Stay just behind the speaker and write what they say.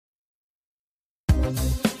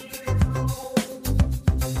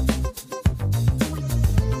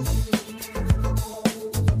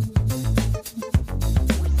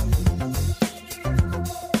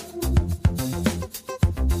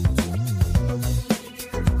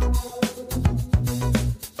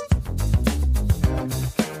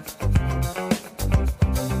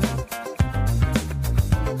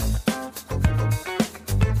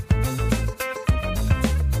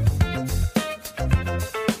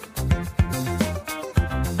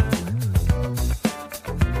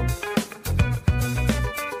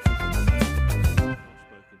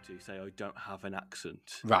Say I don't have an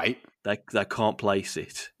accent. Right. They can't place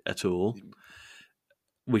it at all,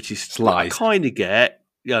 which is lies. I kind of get,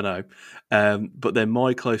 but then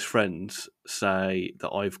my close friends say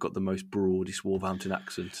that I've got the most broadest Wolverhampton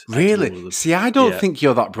accent. Really? See, I don't think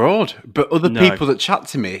you're that broad, but other people that chat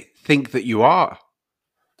to me think that you are.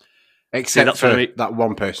 Except for that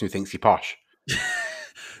one person who thinks you're posh.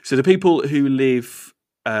 So the people who live,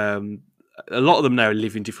 a lot of them now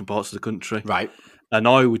live in different parts of the country. Right. And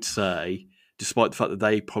I would say, despite the fact that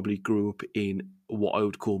they probably grew up in what I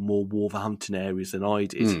would call more Wolverhampton areas than I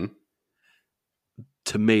did,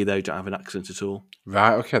 to me, they don't have an accent at all.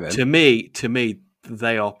 Right, okay then. To me,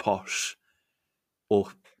 they are posh, or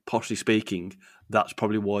poshly speaking, that's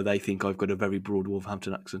probably why they think I've got a very broad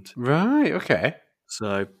Wolverhampton accent. Right, okay.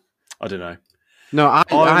 So, I don't know. No, I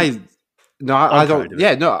don't.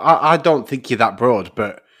 Yeah, no, I don't think you're that broad,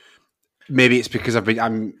 but maybe it's because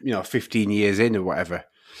I'm 15 years in or whatever.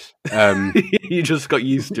 You just got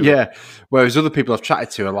used to it. Yeah. Whereas other people I've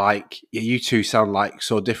chatted to are like, yeah, you two sound like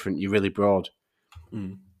so different. You're really broad.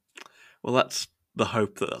 Mm. Well, that's the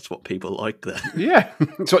hope that's what people like then. Yeah.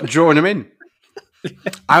 It's what drawing them in.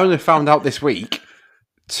 I only found out this week,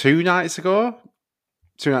 2 nights ago,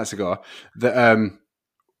 that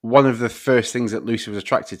one of the first things that Lucy was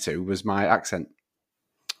attracted to was my accent.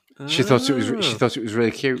 She thought it was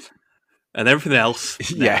really cute. And everything else,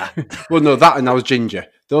 yeah. Well, no, that and I was ginger.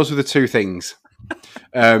 Those were the two things.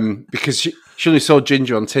 Because she only saw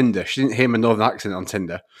ginger on Tinder. She didn't hear my northern accent on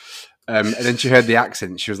Tinder. And then she heard the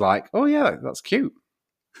accent. She was like, "Oh yeah, that's cute."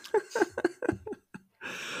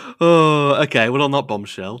 Oh, okay. Well, on that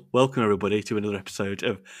bombshell, welcome everybody to another episode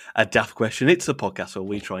of A Daft Question. It's a podcast where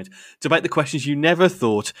we try and debate the questions you never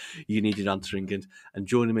thought you needed answering. And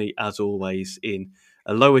joining me, as always, in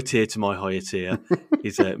a lower tier to my higher tier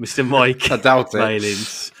is Mr. Mike. I doubt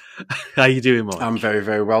Malins. How you doing, Mike? I'm very,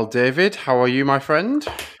 very well, David. How are you, my friend?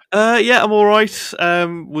 Yeah, I'm all right.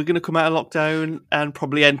 We're going to come out of lockdown and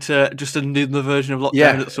probably enter just another version of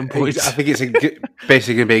lockdown at some point. I think it's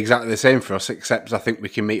basically going to be exactly the same for us, except I think we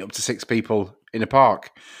can meet up to 6 people in a park.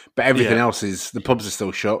 But everything else is, the pubs are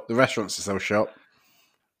still shut, the restaurants are still shut.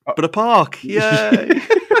 But a park, yay!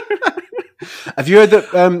 Have you heard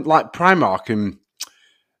that like Primark and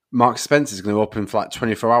Marks Spencer is going to open for like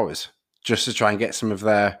 24 hours just to try and get some of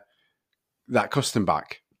that custom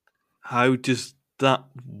back? How does that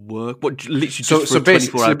work? What, literally just for a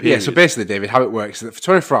 24-hour period? Yeah, so basically, David, how it works is that for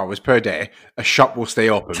 24 hours per day, a shop will stay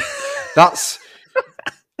open. That's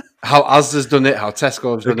how Asda's done it, how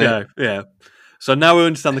Tesco's done it. Yeah. So now we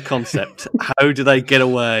understand the concept. How do they get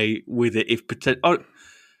away with it if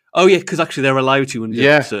Oh yeah, because actually they're allowed to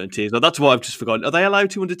under certain tiers. That's what I've just forgotten. Are they allowed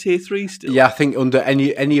to under tier 3 still? Yeah, I think under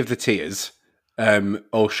any of the tiers,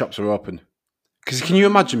 all shops are open. Because can you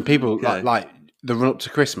imagine people like the run up to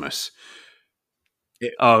Christmas?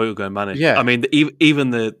 It'll go manic. Yeah, I mean,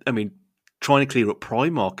 trying to clear up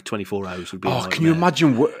Primark 24 hours would be. Oh, can you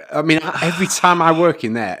imagine? I mean, every time I walk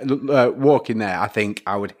in there, I think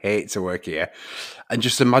I would hate to work here. And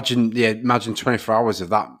just imagine 24 hours of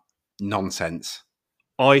that nonsense.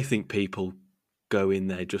 I think people go in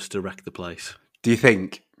there just to wreck the place. Do you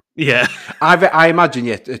think? Yeah. I imagine,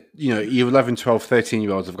 your 11, 12,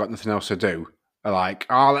 13-year-olds have got nothing else to do. Are like,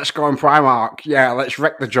 oh, let's go on Primark. Yeah, let's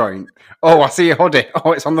wreck the joint. Oh, I see a hoodie.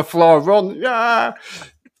 Oh, it's on the floor. Run. Yeah.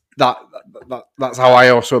 That's how I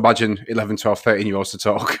also imagine 11, 12, 13-year-olds to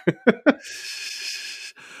talk.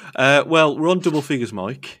 Well, we're on double figures,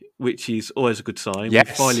 Mike, which is always a good sign. Yes.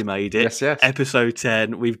 We've finally made it. Yes. Episode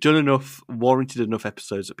 10. We've done warranted enough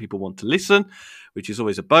episodes that people want to listen, which is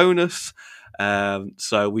always a bonus.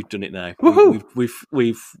 So we've done it now.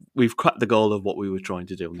 We've cracked the goal of what we were trying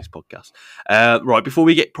to do on this podcast. Right, before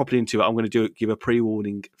we get properly into it, I'm going to give a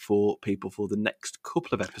pre-warning for people for the next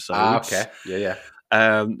couple of episodes. Okay. Yeah.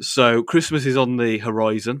 So Christmas is on the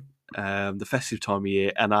horizon. The festive time of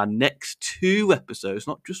year, and our next 2 episodes,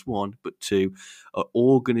 not just 1 but 2, are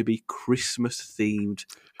all going to be Christmas themed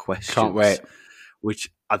questions. Can't wait.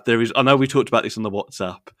 Which there is. I know we talked about this on the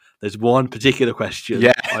WhatsApp. there's one particular question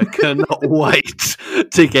Yeah. I cannot wait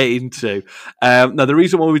to get into. Now, the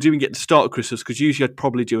reason why we're doing it at the start of Christmas, because usually I'd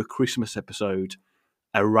probably do a Christmas episode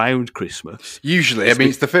around Christmas. Usually, I mean,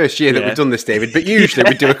 it's the first year that we've done this, David, but usually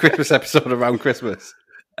we do a Christmas episode around Christmas.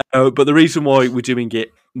 But the reason why we're doing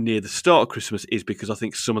it near the start of Christmas is because I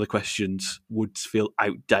think some of the questions would feel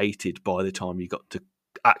outdated by the time you got to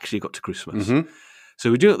Christmas. Mm-hmm. So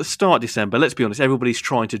we're doing it at the start of December. Let's be honest, everybody's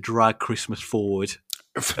trying to drag Christmas forward.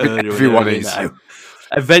 Everyone is. Now.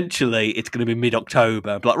 Eventually, it's going to be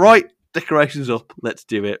mid-October. But right, decorations up, let's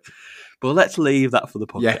do it. But let's leave that for the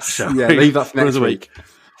podcast. Yes, shall yeah, we? leave that for next week.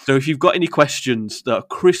 So if you've got any questions that are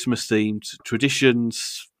Christmas themed,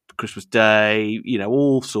 traditions, Christmas Day,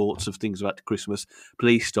 all sorts of things about Christmas,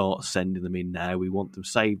 please start sending them in now. We want them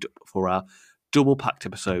saved up for our double packed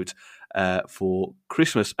episode for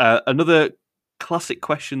Christmas. Another classic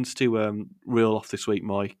questions to reel off this week,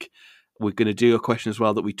 Mike. We're going to do a question as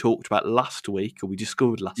well that we talked about last week, or we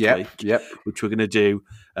discovered last week, which we're going to do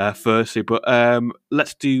firstly. But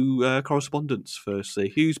let's do correspondence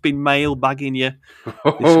firstly. Who's been mailbagging you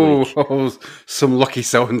this week? Some lucky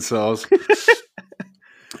so-and-sos.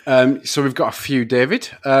 So we've got a few, David.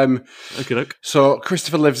 Okay. So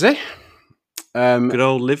Christopher Livesey good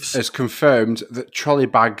old Lives has confirmed that trolley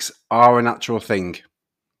bags are an actual thing.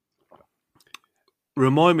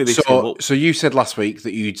 Remind me this. So you said last week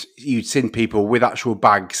that you'd seen people with actual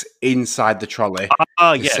bags inside the trolley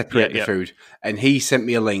to separate the food, and he sent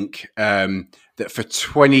me a link that for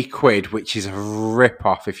 20 quid, which is a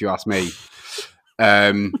rip-off if you ask me,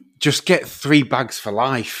 just get 3 bags for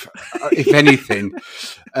life, if anything.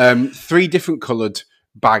 3 different coloured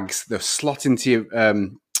bags, they'll slot into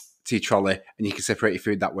your trolley, and you can separate your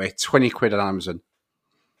food that way. 20 quid on Amazon.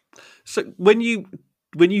 So when you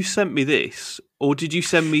sent me this, or did you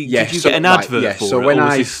send me? Did you get an advert for it? So when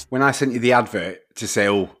I sent you the advert to say,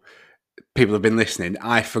 people have been listening,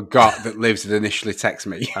 I forgot that Livs had initially texted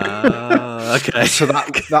me. Okay. So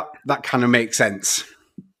that kind of makes sense.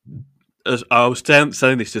 As I was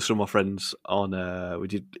saying this to some of my friends on, we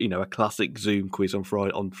did a classic Zoom quiz on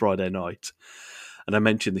Friday night, and I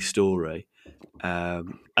mentioned this story.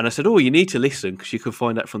 And I said, you need to listen because you can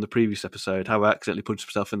find out from the previous episode how I accidentally punched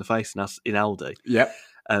myself in the face in Aldi. Yep.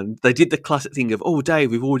 And they did the classic thing of,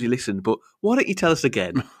 Dave, we've already listened, but why don't you tell us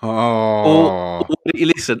again? Oh. Or why don't you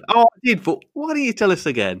listen? I did, but why don't you tell us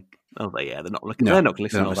again? I was like, they're not looking. No, they're not going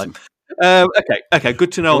to listen. Okay,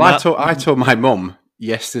 good to know. Well, I told my mum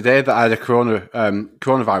yesterday that I had a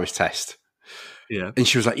coronavirus test. Yeah, and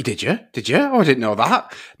she was like, "Did you? Oh, I didn't know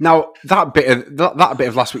that." Now that bit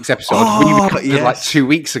of last week's episode, we recorded like 2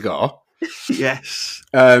 weeks ago. Yes.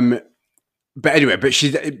 But anyway,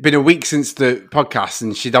 she'd been a week since the podcast,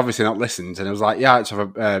 and she'd obviously not listened. And I was like, "Yeah, it's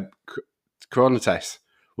have a corona test."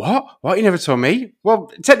 What? You never told me?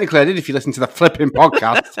 Well, technically, I did. If you listen to the flipping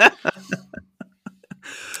podcast.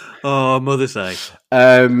 Oh, Mother's Day.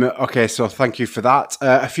 Okay, so thank you for that.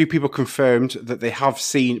 A few people confirmed that they have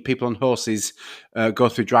seen people on horses go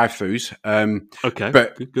through drive-thrus. Okay,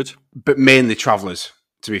 but good. But mainly travellers,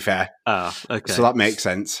 to be fair. Okay. So that makes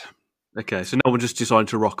sense. Okay, so no one just decided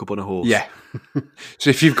to rock up on a horse. Yeah. So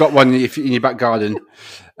if you've got one in your back garden,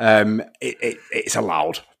 it's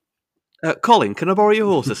allowed. Colin, can I borrow your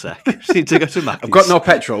horse a sec? Just need to go to Mackey's. I've got no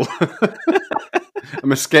petrol.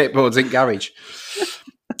 I'm a skateboards in garage.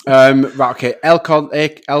 Right, okay.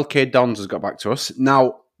 LK Dons has got back to us.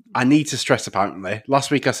 Now, I need to stress, apparently,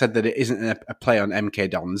 last week I said that it isn't a play on MK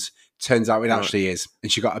Dons. Turns out it actually is.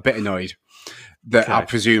 And she got a bit annoyed that I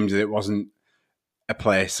presumed that it wasn't a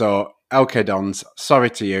play. So, LK Dons, sorry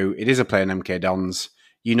to you. It is a play on MK Dons.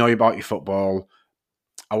 You know about your football.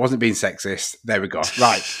 I wasn't being sexist. There we go.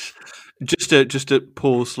 Right. Just to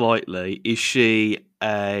pause slightly, is she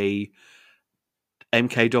a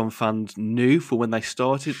MK Don fans new for when they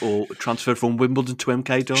started, or transferred from Wimbledon to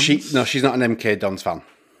MK Dons? No, she's not an MK Dons fan.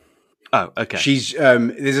 Oh, okay. She's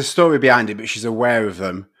there's a story behind it, but she's aware of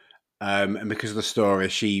them, and because of the story,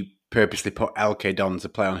 she purposely put LK Dons to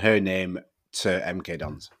play on her name to MK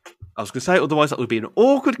Dons. I was going to say, otherwise that would be an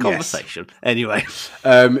awkward conversation. Yes. Anyway,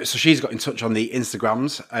 so she's got in touch on the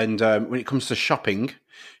Instagrams, and when it comes to shopping,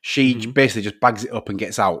 she basically just bags it up and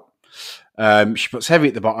gets out. She puts heavy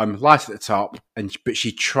at the bottom, light at the top, but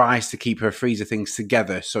she tries to keep her freezer things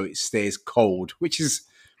together so it stays cold, which is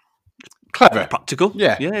clever. Practical.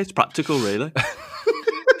 Yeah, it's practical, really.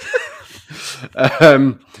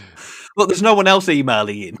 Look, there's no one else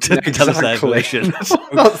emailing in to tell us their version.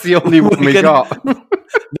 That's the only one we got.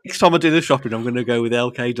 Next time I do the shopping, I'm going to go with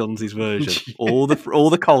LK Dons' version. All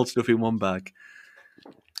the cold stuff in one bag.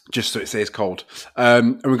 Just so it stays cold.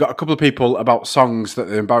 And we've got a couple of people about songs that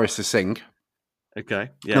they're embarrassed to sing. Okay.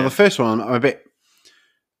 Now, Yeah. the first one I'm a bit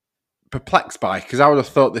perplexed by because I would have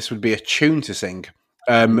thought this would be a tune to sing.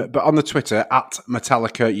 But on the Twitter, at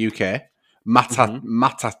Metallica UK,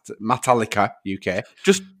 Metallica UK.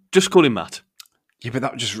 Just call him Matt. Yeah, but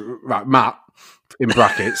that was just right. Matt in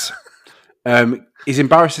brackets is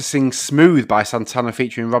embarrassed to sing "Smooth" by Santana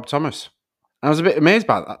featuring Rob Thomas. And I was a bit amazed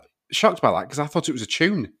by that, shocked by that because I thought it was a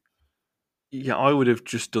tune. Yeah, I would have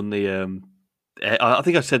just done the. I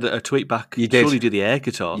think I said a tweet back. You did. Surely do the air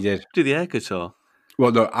guitar. You did. Do the air guitar.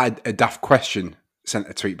 Well, no, I had a daft question sent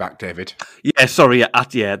a tweet back, David. Yeah, sorry.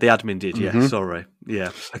 Yeah, the admin did. Yeah, sorry.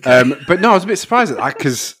 Yeah. Okay. But no, I was a bit surprised at that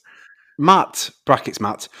because Matt brackets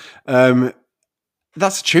Matt.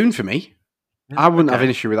 That's a tune for me. I wouldn't have an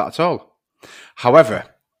issue with that at all. However,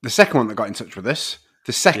 the second one that got in touch with us,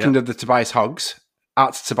 the second of the Tobias Hoggs,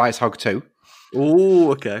 at Tobias Hogg 2.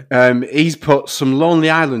 Oh, okay. He's put some Lonely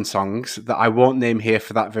Island songs that I won't name here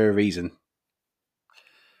for that very reason.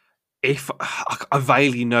 If I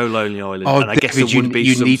vaguely know Lonely Island, and I guess it would be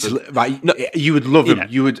you need to right. No, you would love them.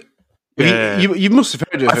 You would. You must have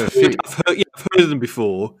heard of them. I've heard of them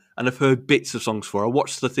before, and I've heard bits of songs for. I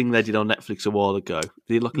watched the thing they did on Netflix a while ago.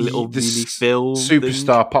 They did like a little mini film,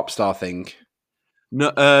 superstar pop star thing. No,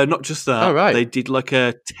 not just that. Oh, right. They did like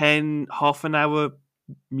a half an hour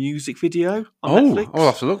music video on Netflix. I'll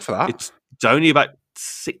have to look for that. It's only about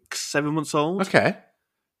 6-7 months old. Okay.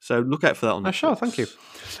 So look out for that on Netflix. Sure, thank you.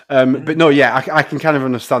 But no, yeah, I can kind of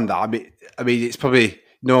understand that. I mean, it's probably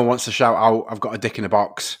no one wants to shout out, "I've got a dick in a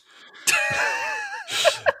box,"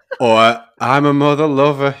 or "I'm a mother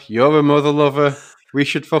lover, you're a mother lover, we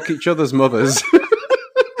should fuck each other's mothers."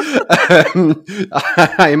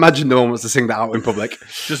 I imagine no one wants to sing that out in public.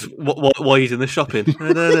 Just while he's in the shopping. Do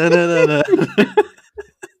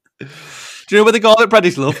you know where the garlic bread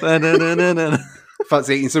is, love?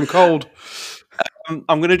 Fancy eating some cold. I'm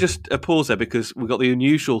going to just pause there because we've got the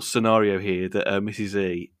unusual scenario here that Mrs.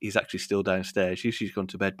 E is actually still downstairs. She's gone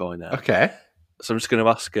to bed by now. Okay. So I'm just going to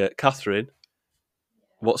ask Catherine,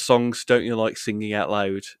 what songs don't you like singing out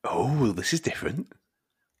loud? Oh, this is different.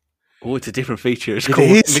 Oh, it's a different feature. It's it called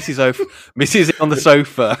is. Mrs. E on the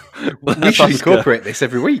sofa. We should incorporate this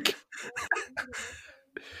every week.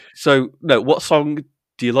 So, no, what song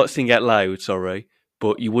do you like singing out loud, sorry,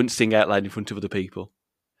 but you wouldn't sing out loud in front of other people?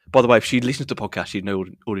 By the way, if she listens to the podcast, she'd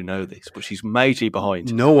already know this, but she's majorly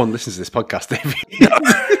behind. No one listens to this podcast, David.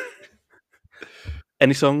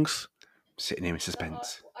 Any songs? Sitting here in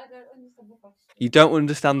suspense. I don't understand the question. You don't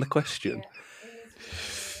understand the question?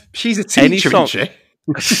 She's a teacher, isn't she?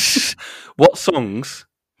 What songs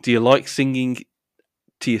do you like singing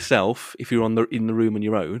to yourself if you're in the room on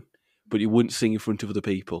your own, but you wouldn't sing in front of other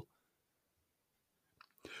people?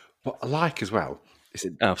 What I like as well is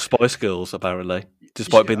it? Spice Girls, apparently,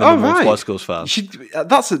 despite being the number one Spice Girls fan.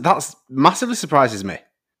 That's massively surprises me.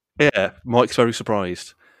 Yeah, Mike's very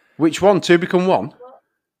surprised. Which one? Two become one?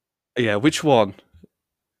 Yeah, which one?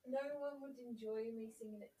 No one would enjoy me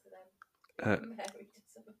singing it to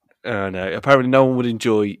them. No, apparently no one would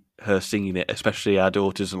enjoy her singing it, especially our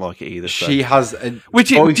daughters don't like it either. So. She has a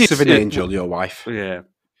voice of an angel, your wife. Yeah.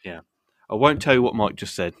 I won't tell you what Mike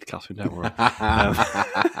just said, Catherine, don't worry.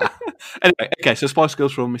 Anyway, okay, so Spice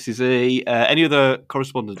Girls from Mrs. E. Any other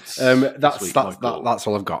correspondence? That's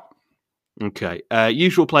all I've got. Okay.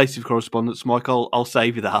 Usual place of correspondence, Mike. I'll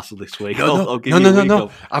save you the hassle this week. No.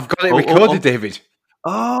 I've got it recorded, David.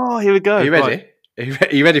 Oh, here we go. Are you ready? Right.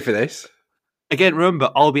 Are you ready for this? Again, remember,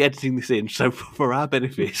 I'll be editing this in, so for our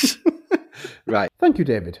benefits. Right. Thank you,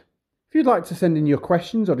 David. If you'd like to send in your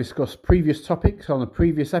questions or discuss previous topics on a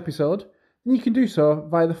previous episode, then you can do so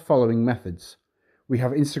via the following methods. We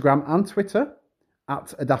have Instagram and Twitter,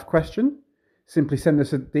 at A Daft Question. Simply send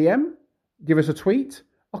us a DM, give us a tweet,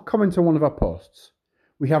 or comment on one of our posts.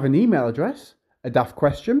 We have an email address,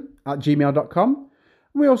 adaftquestion@gmail.com,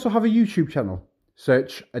 and we also have a YouTube channel.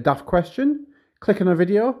 Search A Daft Question, click on a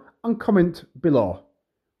video, and comment below.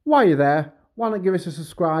 While you're there, why not give us a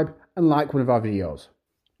subscribe and like one of our videos?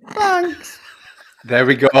 Thanks! There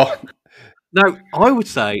we go. Now, I would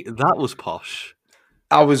say that was posh.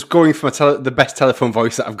 I was going for the best telephone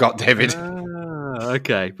voice that I've got, David.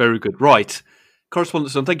 Okay, very good. Right.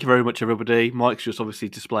 Correspondence done. Thank you very much, everybody. Mike's just obviously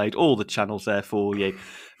displayed all the channels there for you.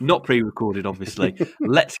 Not pre-recorded, obviously.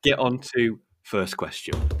 Let's get on to first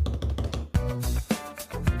question.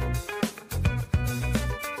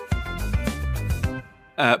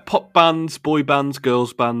 Pop bands, boy bands,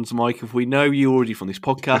 girls bands. Mike, if we know you already from this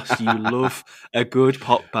podcast, you love a good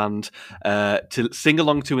pop band to sing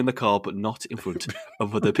along to in the car, but not in front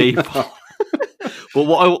of other people. But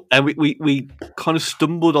we kind of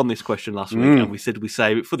stumbled on this question last week, and we said we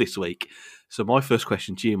save it for this week. So my first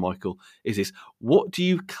question to you, Michael, is this: what do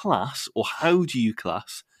you class, or how do you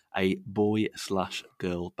class a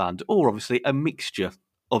boy/girl band, or obviously a mixture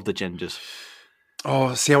of the genders?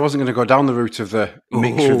 Oh, see, I wasn't going to go down the route of the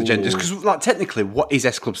mixture of the genders because, like, technically, what is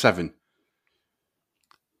S Club 7?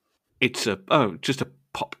 It's just a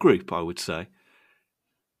pop group, I would say.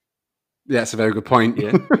 Yeah, that's a very good point.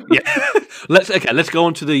 Yeah. Let's go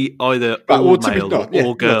on to the either all male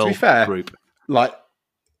or girl to be fair, group. Like,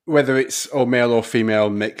 whether it's all male or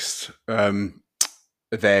female mixed,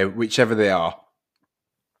 whichever they are,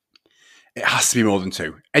 it has to be more than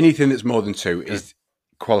two. Anything that's more than two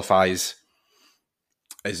qualifies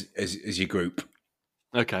as your group.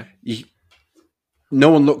 Okay. No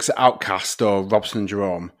one looks at Outkast or Robson and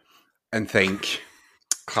Jerome and think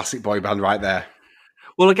classic boy band right there.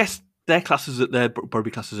 Well, I guess their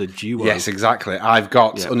probably classes a duo. Yes, exactly. I've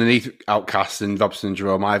got underneath Outkast and Robson and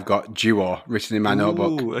Jerome, I've got duo written in my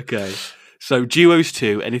notebook. Okay. So duos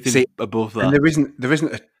 2, anything above that. And there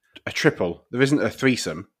isn't a triple. There isn't a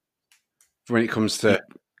threesome when it comes to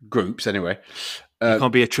groups anyway. You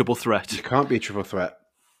can't be a triple threat. You can't be a triple threat.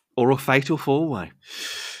 Or a fatal four-way.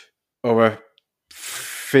 Or a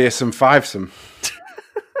fearsome fivesome.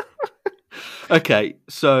 Okay,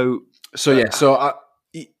 so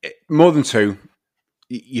more than two,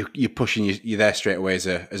 you're pushing. You're there straight away as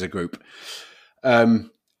a group. Now,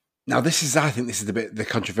 I think this is the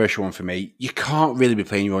controversial one for me. You can't really be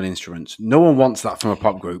playing your own instruments. No one wants that from a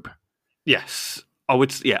pop group. Yes, I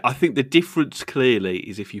would. Yeah, I think the difference clearly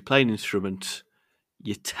is if you play an instrument,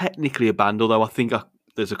 you're technically a band. Although I think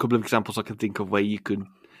there's a couple of examples I can think of where you can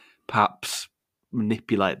perhaps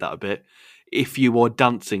manipulate that a bit. If you are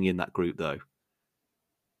dancing in that group, though,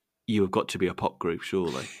 you have got to be a pop group,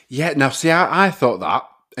 surely. Yeah, now, see, I thought that,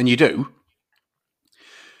 and you do.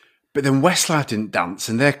 But then Westlife didn't dance,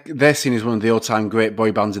 and they're seen as one of the all-time great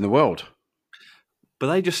boy bands in the world. But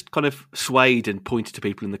they just kind of swayed and pointed to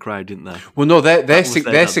people in the crowd, didn't they? Well, no, their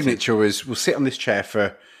signature was, we'll sit on this chair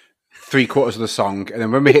for 3/4 of the song, and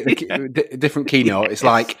then when we hit the different keynote, it's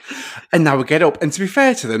like, and now we get up. And to be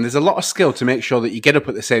fair to them, there's a lot of skill to make sure that you get up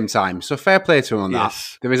at the same time. So fair play to them on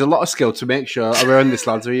that. There is a lot of skill to make sure, we're on this,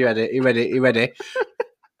 lads, are you ready? Are you ready? Are you ready?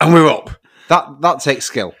 And we're up. That takes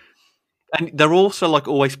skill. And they're also like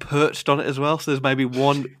always perched on it as well. So there's maybe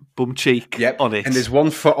one bum cheek on it, and there's one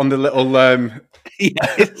foot on the little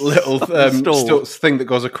thing that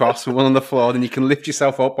goes across, and one on the floor. And you can lift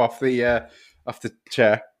yourself up off the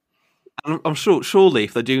chair. And I'm sure, surely,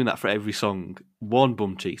 if they're doing that for every song, one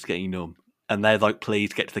bum cheek's getting numb, and they're like,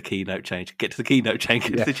 "Please get to the keynote change. Get to the keynote change.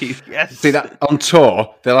 Get to the cheese." Yes. See that on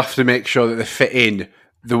tour, they'll have to make sure that they fit in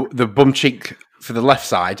the bum cheek for the left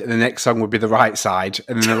side, and the next song would be the right side,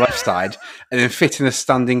 and then the left side, and then fit in a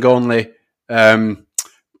standing only ballet.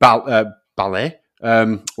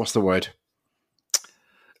 What's the word?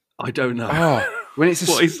 I don't know. Oh, when it's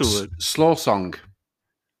what is the word? Slow song.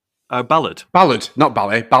 Ballad. Ballad, not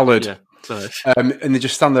ballet. Ballad. Yeah. Sorry. And they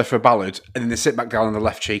just stand there for a ballad, and then they sit back down on the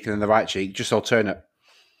left cheek and then the right cheek, just alternate.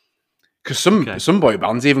 Because some boy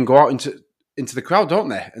bands even go out into the crowd, don't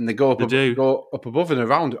they? And they go up above and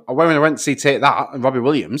around. When I went to see Take That and Robbie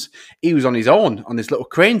Williams, he was on his own on this little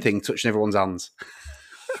crane thing, touching everyone's hands.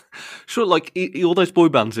 Sure, like all those boy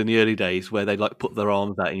bands in the early days where they like put their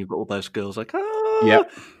arms out, and you've got all those girls like, yeah.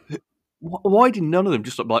 Why did none of them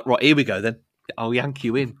just like, right, here we go then? I'll yank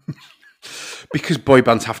you in. Because boy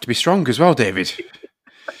bands have to be strong as well, David.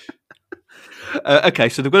 Okay,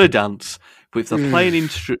 so they've got to dance, but if they're playing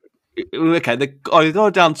instrument, okay, they've got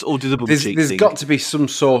to dance or do the bum cheek There's thing. got to be some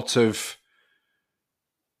sort of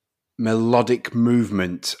melodic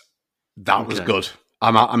movement. That was good.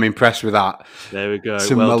 I'm impressed with that. There we go.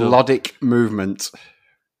 Some melodic movement.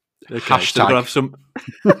 Okay, Hashtag. So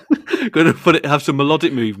going to have some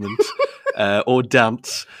melodic movement or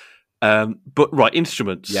dance. But right,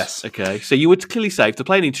 instruments. Yes. Okay. So you would clearly say if they're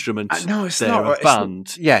playing instruments, no, it's they're not a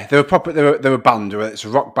band. They're a band. Whether it's a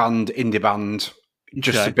rock band, indie band,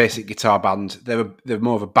 just a basic guitar band. They're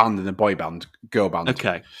more of a band than a boy band, girl band.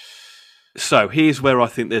 Okay. So here's where I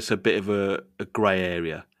think there's a bit of a grey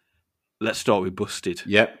area. Let's start with Busted.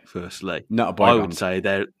 Yep. Firstly, not a boy band. I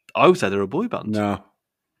would say they're a boy band. No.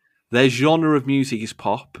 Their genre of music is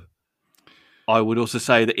pop. I would also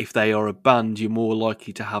say that if they are a band, you're more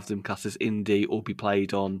likely to have them classed as indie or be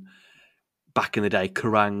played on, back in the day,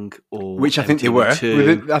 Kerrang! Or which I think they were. I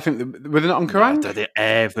think were they not on Kerrang? Have they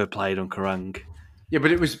ever played on Kerrang? Yeah,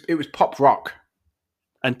 but it was pop rock.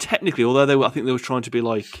 And technically, although I think they were trying to be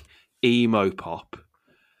like emo pop,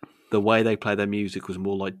 the way they play their music was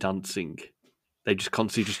more like dancing. They just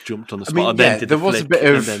constantly just jumped on the I spot. mean, and then yeah, did there the was a flick, bit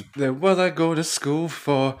and of then- the what I go to school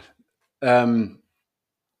for.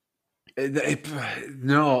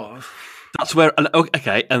 No, That's where. And,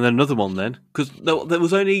 okay, and then another one then, because there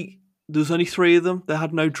was only three of them. They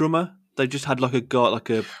had no drummer. They just had like a guy,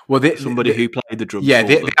 well, somebody who played the drums. yeah, for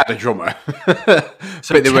they them. had a drummer,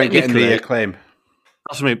 So but they weren't getting the technically- acclaim.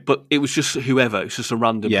 That's what I mean. But it was just whoever. It's just a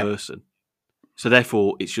random Yeah. person. So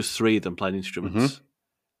therefore, it's just three of them playing instruments. Mm-hmm.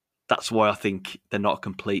 That's why I think they're not a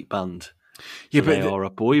complete band. Yeah, So but they are a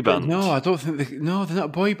boy but band. no, I don't think they're not a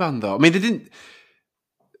boy band though. I mean, they didn't,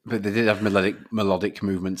 but they did have melodic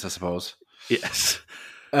movements, I suppose. Yes.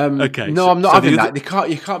 Okay, no, so- I'm not so having the that.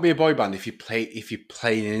 You can't be a boy band if you play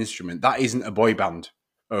an instrument. That isn't a boy band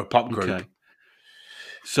or a pop group. Okay.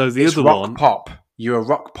 So the It's other rock one, pop. You're a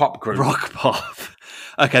rock pop group. rock pop.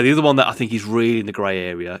 Okay, the other one that I think is really in the grey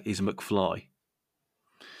area is McFly.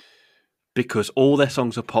 Because all their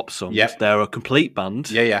songs are pop songs. Yep. They're a complete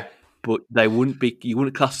band, Yeah. but they wouldn't be. You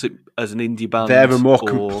wouldn't class it as an indie band. They're a more or-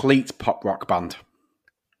 complete pop rock band.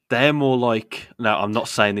 They're more like. Now, I'm not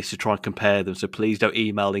saying this to try and compare them, so please don't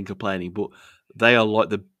email in complaining. But they are like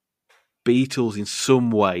the Beatles in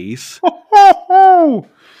some ways,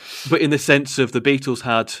 but in the sense of the Beatles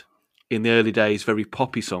had in the early days very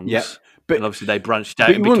poppy songs. Yep. But- and obviously they branched out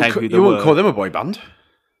But and you became who they wouldn't were. call them a boy band.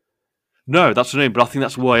 No, that's what I mean. But I think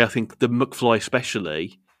that's why I think the McFly,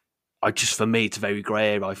 especially, for me, it's a very grey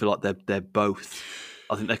area. I feel like they're both.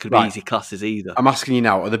 I think they could be Right. easy classes either. I'm asking you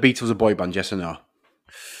now: are the Beatles a boy band? Yes or no?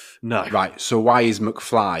 No, Right. So why is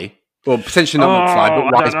McFly? Well, potentially not Oh, McFly, but I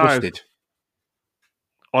why don't is know. Busted?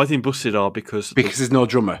 I think Busted are because Because there's no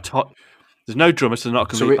drummer. there's no drummer, so they're not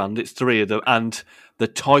a complete So band. It's three of them, and the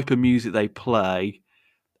type of music they play,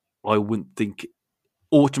 I wouldn't think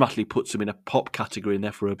automatically puts them in a pop category, and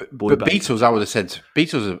therefore a boy But band. Beatles, I would have said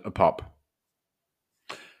Beatles are pop.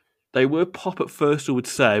 They were pop at first, I would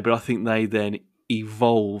say, but I think they then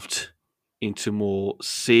evolved into more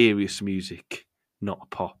serious music, not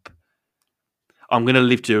pop. I'm going to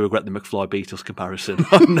live to regret the McFly Beatles comparison.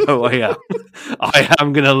 I know I am. I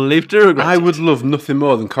am going to live to regret I it. would love nothing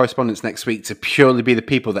more than correspondence next week to purely be the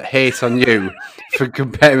people that hate on you for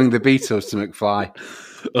comparing the Beatles to McFly.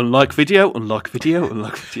 Unlike video, unlike video,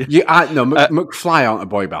 unlike video. Yeah, no, McFly aren't a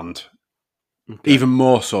boy band. Okay. Even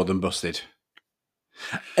more so than Busted.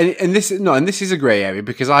 And this is a grey area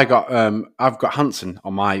because I've got Hanson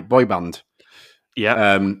on my boy band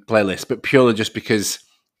Yeah. playlist, but purely just because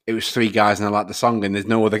it was three guys and I like the song, and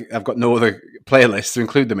I've got no other playlist to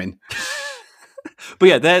include them in. But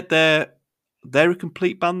yeah, they're a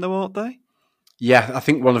complete band though, aren't they? Yeah, I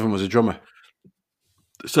think one of them was a drummer.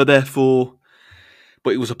 So therefore,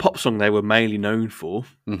 but it was a pop song they were mainly known for.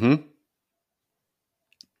 Mm-hmm.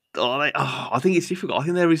 I think it's difficult. I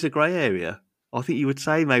think there is a grey area. I think you would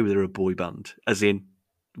say maybe they're a boy band, as in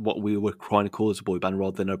what we were trying to call as a boy band,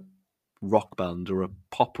 rather than a rock band or a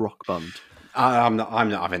pop rock band. I'm not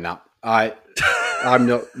having that. I'm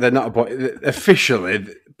not. They're not a boy. Officially,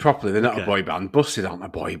 properly, they're not a Okay. boy band. Busted aren't a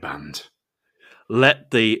boy band.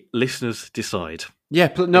 Let the listeners decide. Yeah,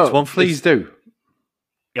 please do.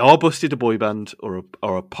 Are Busted a boy band or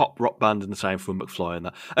a pop rock band, and the same for McFly and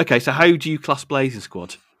that? Okay, so how do you class Blazing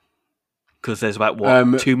Squad? Because there's about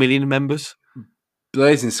 2 million members.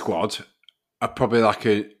 Blazing Squad are probably like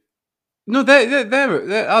a. No,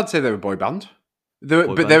 they're I'd say they're a boy band. Boy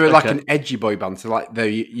band, They're like okay. an edgy boy band. So like they're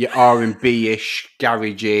your R&B ish,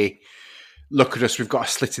 garagey. Look at us, we've got a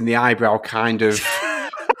slit in the eyebrow kind of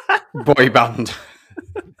boy band.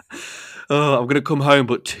 Oh, I'm going to come home,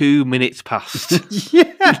 but 2 minutes past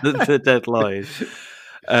Yeah. the deadline.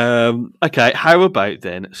 Okay, how about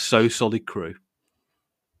then So Solid Crew?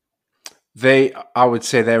 I would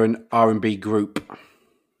say they're an R&B group.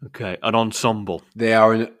 Okay, an ensemble. They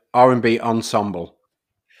are an R&B ensemble.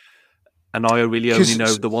 And I really 'Cause- only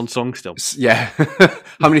know the one song still. Yeah.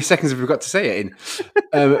 How many seconds have we got to say it in?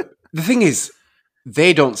 The thing is,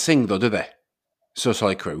 they don't sing though, do they? So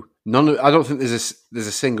Solid Crew. I don't think there's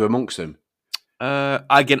a singer amongst them.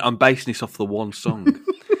 Again, I'm basing this off the one song.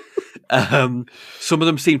 Some of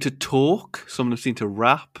them seem to talk. Some of them seem to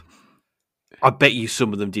rap. I bet you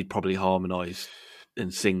some of them did probably harmonise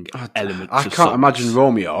and sing elements. I of can't songs. imagine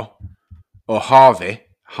Romeo or Harvey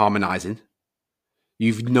harmonising.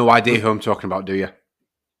 You've no idea who I'm talking about, do you?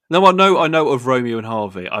 No, I know of Romeo and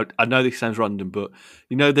Harvey. I know this sounds random, but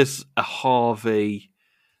you know, there's a Harvey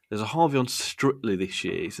on Strictly this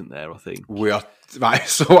year, isn't there? I think. We are right.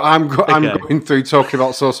 So I'm going through talking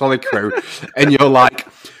about So Solid Crew, and you're like,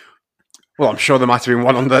 well, I'm sure there might have been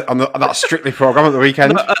one on that Strictly program at the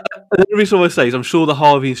weekend. The reason I say is I'm sure the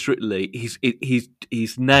Harvey and Strictly,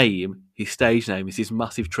 his his stage name is this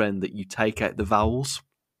massive trend that you take out the vowels.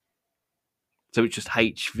 So it's just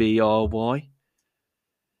HVRY.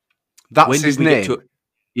 That's his name.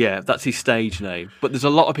 Yeah, that's his stage name. But there's a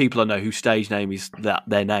lot of people I know whose stage name is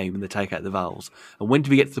their name, and they take out the vowels. And when do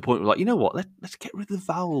we get to the point where we're like, you know what? Let's get rid of the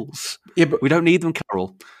vowels. Yeah, but we don't need them,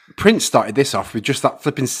 Carol. Prince started this off with just that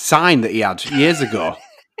flipping sign that he had years ago.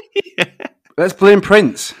 Yeah. Let's blame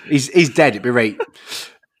Prince. He's dead. It'd be right.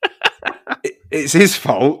 It's his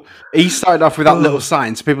fault. He started off with that little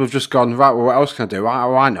sign, so people have just gone, right, well, what else can I do?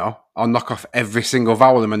 I know. I'll knock off every single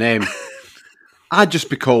vowel in my name. I'd just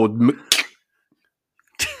be called Mc.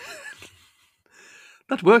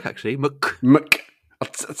 That'd work, actually. Mc.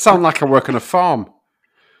 I'd sound like I work on a farm.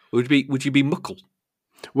 Would you be Muckle?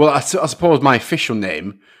 Well, I suppose my official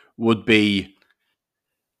name would be...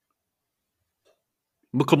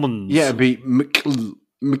 Mucklemuns. Yeah, it'd be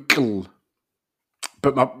Mickle.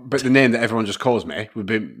 But the name that everyone just calls me would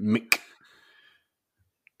be Mick.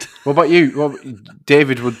 What about you? Well,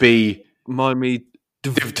 David would be... Me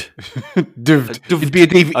Duvd. Duvd. It'd be a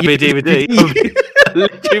DVD. I'd be a DVD.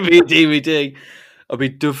 It'd be a DVD. I'd be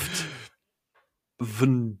Duvd.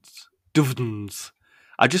 Duvdens.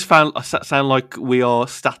 I just sound like we are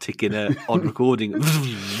static in a odd recording.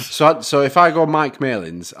 So if I go Mike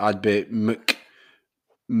Malins, I'd be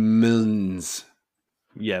McMillans.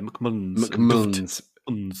 Yeah, McMullins. McMullins.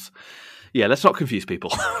 Yeah, let's not confuse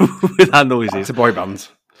people with our noises. It's a boy band.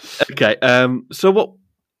 Okay, so what?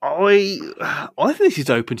 I think this is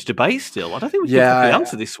open to debate still. I don't think we can properly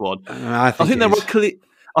answer this one. I think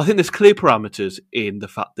there's clear parameters in the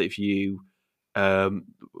fact that if you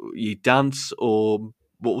dance, or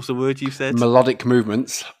what was the word you said? Melodic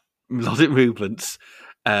movements,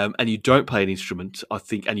 and you don't play an instrument, I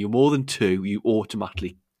think, and you're more than two, you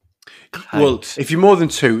automatically count. Well, if you're more than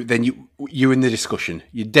two, then you're in the discussion.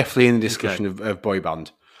 You're definitely in the discussion of boy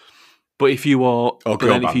band. But if you are, or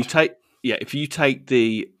girl band. If you take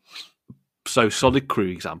the Solid Crew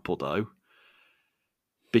example though,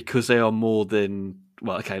 because they are more than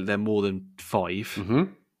they're more than 5,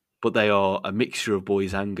 but they are a mixture of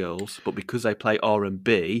boys and girls. But because they play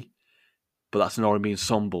R&B, but that's an R&B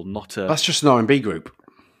ensemble, not a. That's just an R&B group.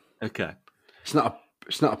 Okay, it's not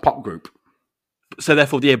a pop group. So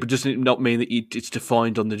therefore, but does it not mean that it's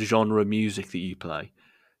defined on the genre of music that you play?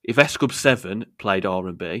 If S Club 7 played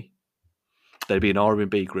R&B, they'd be an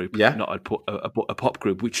R&B group, not a pop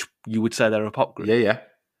group, which you would say they're a pop group. Yeah.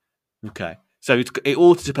 Okay, so it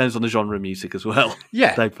also depends on the genre of music as well.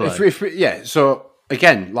 Yeah, they play. So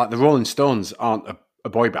again, like the Rolling Stones aren't a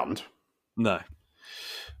boy band. No.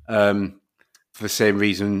 For the same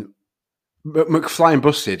reason, McFly and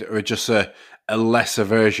Busted are just a lesser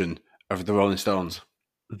version of the Rolling Stones.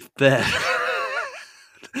 They're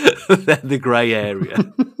the grey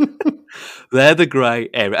area. They're the grey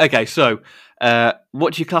area. Okay, so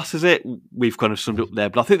what do you class as it? We've kind of summed up there,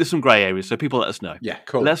 but I think there's some grey areas, so people let us know. Yeah,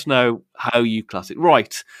 cool. Let us know how you class it.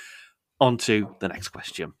 Right, on to the next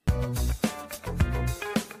question.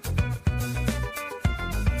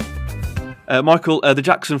 Michael, the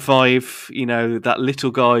Jackson 5, that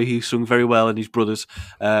little guy who sung very well and his brothers,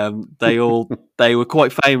 they were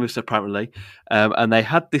quite famous apparently, and they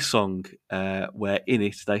had this song where in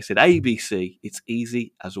it they said ABC, it's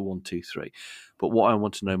easy as a 1, 2, 3. But what I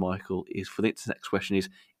want to know, Michael, is for the next question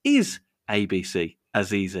is ABC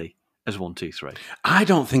as easy as 1, 2, 3? I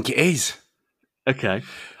don't think it is. Okay.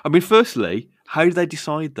 I mean, firstly, how did they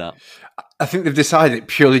decide that? I think they've decided it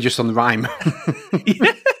purely just on the rhyme.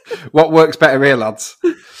 Yeah. What works better here, lads?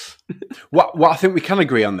 What I think we can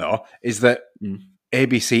agree on, though, is that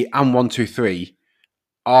ABC and 1, 2, 3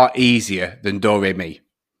 are easier than Do, Re, Mi.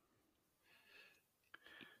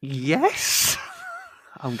 Yes.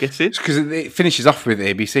 I'm guessing. Because it finishes off with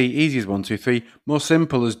ABC, easy as 1, 2, 3, more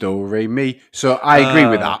simple as Do, Re, Mi. So I agree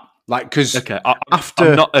with that. Because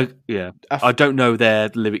I don't know their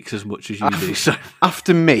lyrics as much as you do. So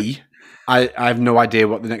after Me, I have no idea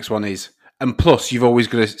what the next one is. And plus, you've always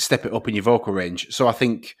got to step it up in your vocal range. So I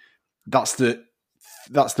think that's the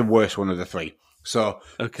worst one of the 3. So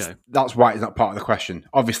that's why it's not part of the question.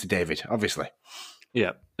 Obviously, David. Obviously.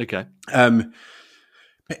 Yeah. Okay.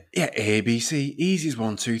 But yeah, ABC, easy as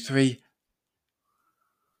 1, 2, 3.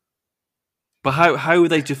 But how are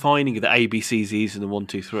they defining that ABC is easier than 1,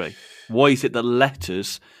 2, 3? Why is it that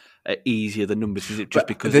letters are easier than numbers? Is it just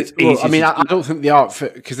because it's easy? I mean, I don't think they are,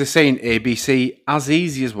 because they're saying ABC as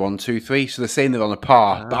easy as 1, 2, 3. So they're saying they're on a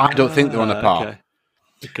par, but I don't think they're on a par.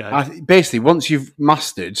 Okay. Basically, once you've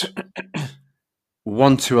mastered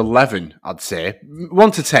 1 to 11, I'd say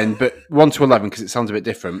 1 to 10, but 1 to 11 because it sounds a bit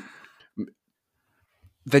different.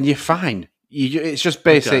 Then you're fine. It's just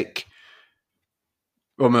basic.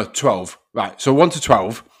 Oh, no, 12. Right. So 1 to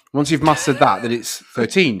 12. Once you've mastered that, then it's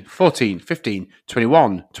 13, 14, 15,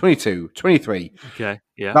 21, 22, 23. Okay,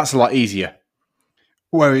 yeah. That's a lot easier.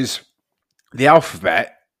 Whereas the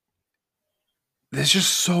alphabet, there's just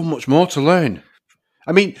so much more to learn.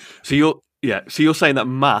 I mean, So you're saying that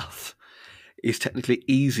math is technically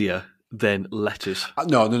easier than letters.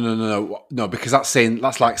 no, because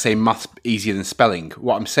that's like saying math's easier than spelling.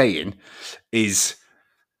 What I'm saying is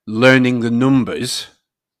learning the numbers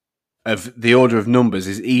of the order of numbers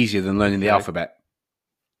is easier than learning the alphabet.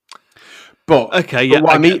 But okay, yeah,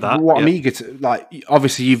 what I I'm eager to, like,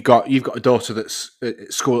 obviously you've got a daughter that's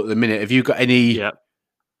at school at the minute. Have you got any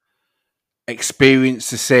experience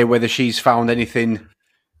to say whether she's found anything?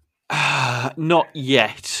 Not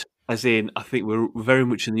yet. As in, I think we're very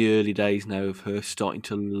much in the early days now of her starting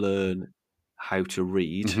to learn how to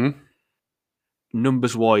read. Mm-hmm.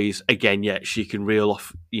 Numbers wise, again, she can reel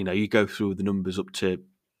off. You go through the numbers up to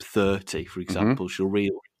 30, for example. She'll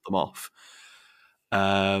reel them off.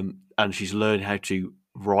 And she's learned how to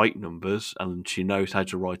write numbers, and she knows how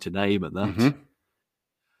to write a name and that.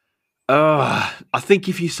 I think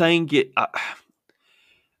if you're saying it, I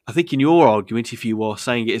think in your argument, if you are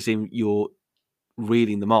saying it as in you're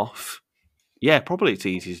reading them off, probably it's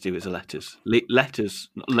easier to do as a letters.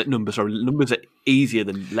 Numbers are easier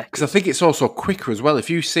than letters. Because I think it's also quicker as well. If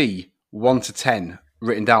you see 1 to 10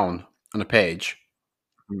 written down on a page,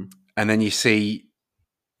 and then you see,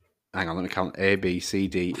 hang on, let me count: A, B, C,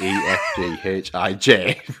 D, E, F, G, H, I,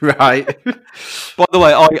 J. Right. By the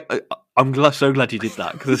way, I'm so glad you did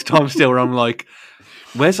that, because there's times still where I'm like,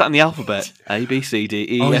 where's that in the alphabet? A, B, C, D,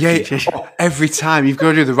 E, F, G, H. Every time you've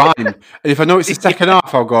got to do the rhyme. And if I know it's the second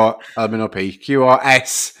half, I'll go L-M-N-O-P, Q, R,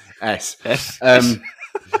 S, S.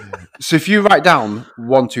 So if you write down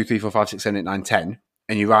 1, 2, 3, 4, 5, 6, 7, 8, 9, 10,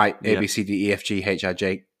 and you write A, B, C, D, E, F, G, H, I,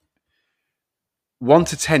 J, 1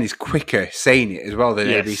 to 10 is quicker saying it as well than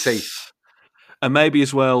ABC. And maybe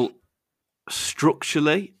as well,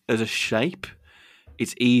 structurally, as a shape,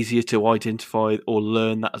 it's easier to identify or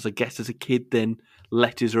learn that as a kid than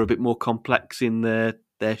letters are a bit more complex in their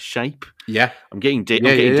shape. Yeah. I'm getting deep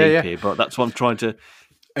here, but that's what I'm trying to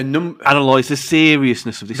analyse the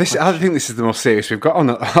seriousness of this. I think this is the most serious we've got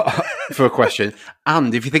on for a question.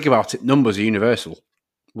 And if you think about it, numbers are universal.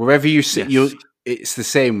 Wherever you sit, it's the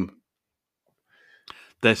same.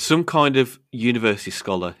 There's some kind of university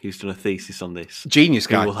scholar who's done a thesis on this. Genius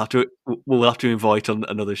guy. We'll have to invite on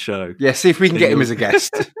another show. Yeah, see if we can get him as a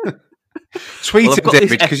guest. Tweet him,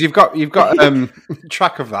 David, because you've got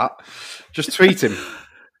track of that. Just tweet him.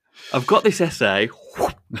 I've got this essay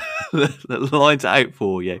that lines it out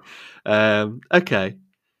for you. Okay.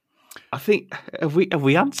 I think have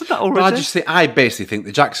we answered that already? I basically think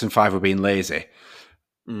the Jackson 5 were being lazy.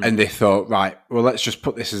 And they thought, right, well, let's just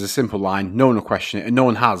put this as a simple line. No one will question it. And no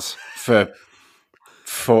one has for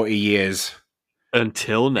 40 years.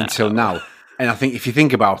 Until now. And I think if you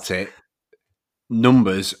think about it,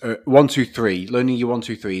 numbers, 1, 2, 3, learning your 1,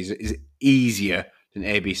 2, 3 is easier than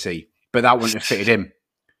ABC. But that wouldn't have fitted him.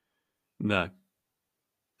 No.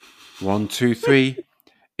 1, 2, 3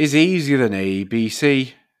 is easier than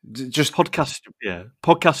ABC. Just podcast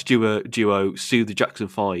duo sue the Jackson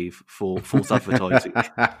 5 for false advertising.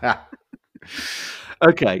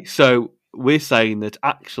 Okay, so we're saying that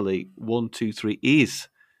actually 1, 2, 3 is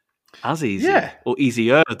as easy or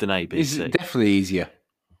easier than ABC. It's definitely easier.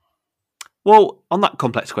 Well, on that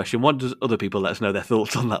complex question, why does other people let us know their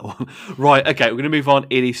thoughts on that one? Right, okay, we're going to move on.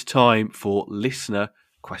 It is time for listener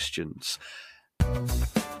questions.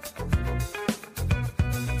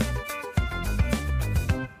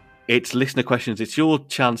 It's listener questions. It's your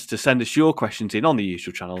chance to send us your questions in on the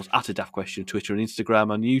usual channels, at A Daft Question, Twitter and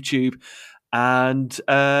Instagram and YouTube. And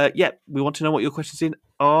we want to know what your questions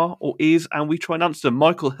are or is, and we try and answer them.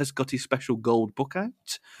 Michael has got his special gold book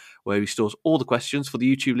out where he stores all the questions. For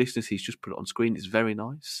the YouTube listeners, he's just put it on screen. It's very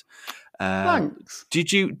nice. Thanks.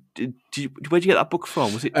 Where'd you get that book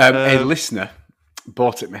from? Was it a listener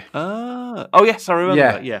bought it me? Oh yes, I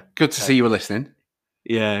remember. Yeah. Good to see you were listening.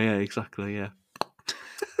 Yeah, exactly. Yeah.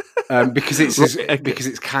 Because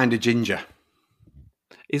it's kind of ginger.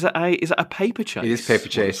 Is that a paper chase? It is paper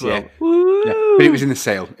chase, well? yeah. But it was in the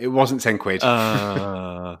sale. It wasn't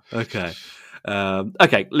 £10. Okay.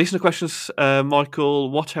 Okay, listener questions.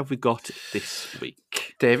 Michael, what have we got this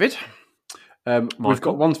week? David, we've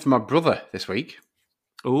got one for my brother this week.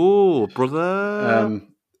 Oh, brother.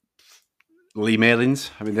 Lee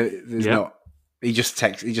Malins. I mean, there's not. He just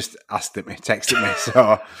texted me.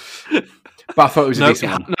 So, but I thought it was a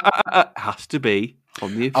decent one. It has to be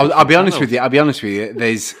On the I'll be honest channels. with you. I'll be honest with you.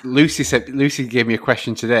 There's Lucy gave me a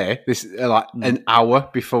question today. This an hour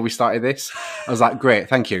before we started this. I was like, great,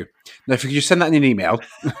 thank you. Now, if you could just send that in an email.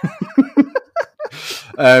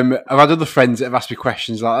 I've had other friends that have asked me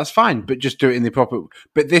questions like that's fine, but just do it in the proper.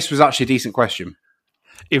 But this was actually a decent question.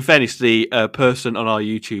 In fairness, the person on our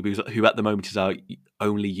YouTube who at the moment is our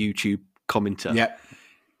only YouTube commenter, Yeah,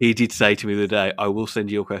 he did say to me the other day, "I will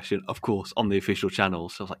send you your question, of course, on the official channel."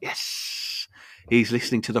 So I was like, "Yes, he's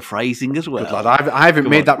listening to the phrasing as well." good lad. I haven't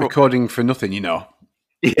Come made on. that recording for nothing, you know.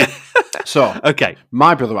 Yeah. So, Okay.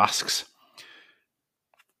 my brother asks,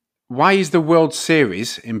 why is the World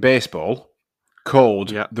Series in baseball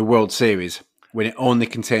called the World Series when it only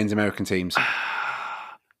contains American teams?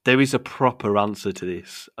 There is a proper answer to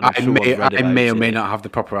this. And I may or may not have the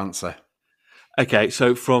proper answer. Okay,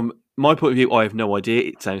 so from my point of view, I have no idea.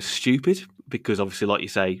 It sounds stupid because obviously, like you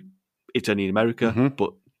say, it's only in America. Mm-hmm.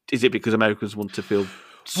 But is it because Americans want to feel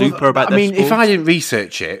super about their if sport? I didn't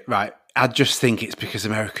research it, right, I'd just think it's because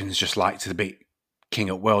Americans just like to be king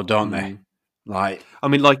of the world, don't they? Like, I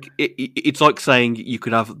mean, like it's like saying you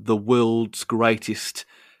could have the world's greatest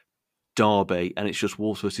derby, and it's just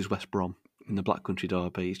Wolves versus West Brom in the Black Country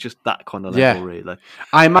Derby. It's just that kind of level, really.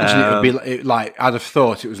 I imagine it would be like I'd have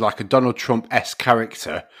thought it was like a Donald Trump-esque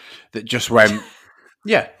character that just went,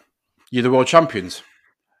 "Yeah, you're the world champions."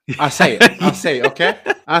 I say it. I say it. Okay,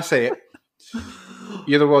 I say it.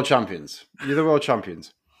 You're the world champions. You're the world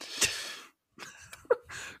champions.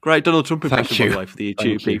 Great Donald Trump impression, by the way, for the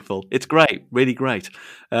YouTube people. It's great, really great.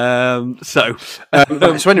 So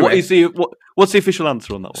anyway, what's the official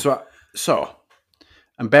answer on that one? So,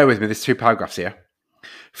 and bear with me, there's 2 paragraphs here.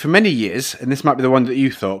 For many years, and this might be the one that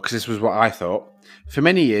you thought, because this was what I thought. For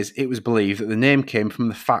many years, it was believed that the name came from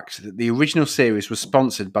the fact that the original series was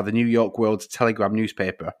sponsored by the New York World Telegram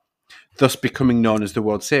newspaper, thus becoming known as the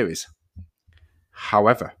World Series.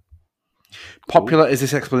 However, popular as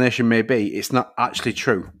this explanation may be, it's not actually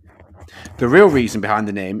true. The real reason behind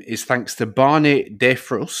the name is thanks to Barney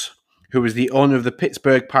DeFrus, who was the owner of the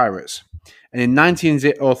Pittsburgh Pirates. And in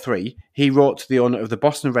 1903, he wrote to the owner of the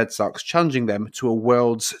Boston Red Sox, challenging them to a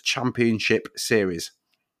World's Championship Series.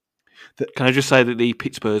 Can I just say that the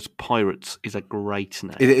Pittsburgh Pirates is a great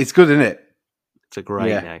name? It's good, isn't it? It's a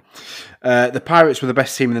great name. The Pirates were the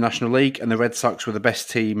best team in the National League, and the Red Sox were the best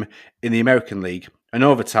team in the American League. And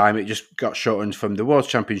over time, it just got shortened from the World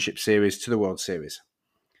Championship Series to the World Series.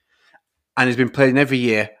 And it's been played in every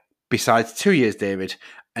year, besides 2 years, David.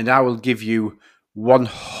 And I will give you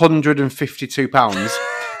 £152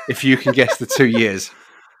 if you can guess the 2 years.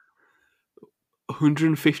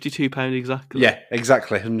 £152 exactly? Yeah,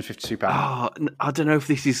 exactly, £152. Oh, I don't know if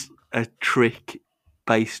this is a trick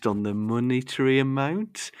based on the monetary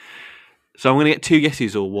amount. So I'm going to get 2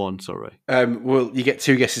 guesses or 1, sorry. Well, you get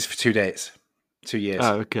 2 guesses for 2 dates. 2 years.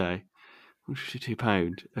 Oh, okay.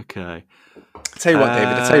 £152. Okay. Tell you what, David.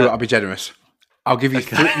 I'll tell you what. I'll be generous. I'll give you. You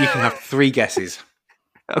can have 3 guesses.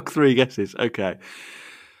 3 guesses. Okay.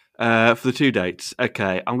 For the 2 dates.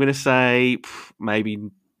 Okay. I'm going to say maybe.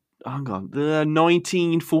 Hang on.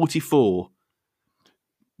 1944.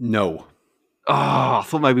 No. Oh, I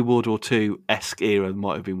thought maybe World War II-esque era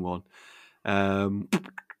might have been one. I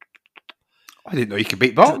didn't know you could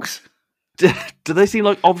beatbox. Do they seem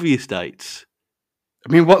like obvious dates?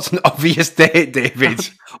 I mean, what's an obvious date, David?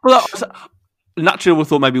 Well, naturally, we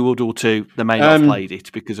thought maybe World War II. They may not have played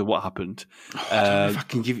it because of what happened. I don't know if I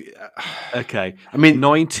can give you. Okay. I mean,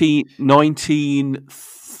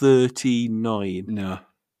 1939. No.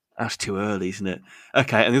 That's too early, isn't it?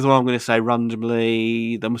 Okay, and the other one I'm going to say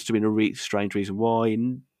randomly, there must have been a strange reason why.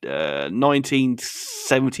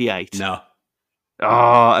 1978. No.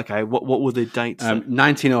 Oh, okay. What were the dates?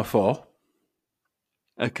 1904.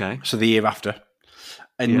 Okay. So the year after.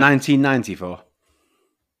 And 1994.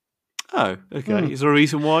 Oh, okay. Is there a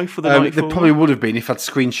reason why for the there probably would have been if I'd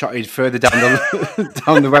screenshotted further down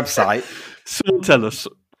down the website. Someone tell us,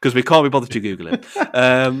 because we can't be bothered to Google it.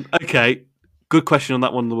 Okay. Good question on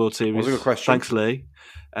that one in the World Series. Was a good question. Thanks, Lee.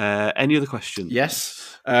 Any other questions?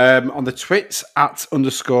 Yes. On the twits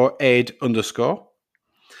 @_aid_.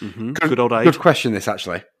 Mm-hmm. Good old age. Good question, this,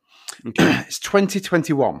 actually. Okay. It's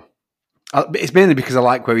 2021. It's mainly because I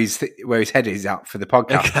like where his head is at for the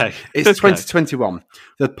podcast. Okay. It's 2021.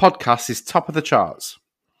 The podcast is top of the charts.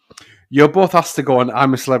 You're both asked to go on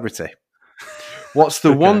I'm a Celebrity. What's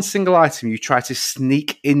the one single item you try to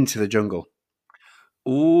sneak into the jungle?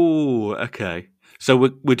 Ooh, okay. So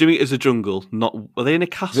we're doing it as a jungle. Are they in a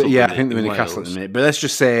castle? Yeah, I think they're in a castle at the minute. But let's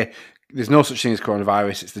just say there's no such thing as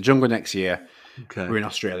coronavirus. It's the jungle next year. Okay. We're in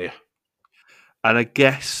Australia. And I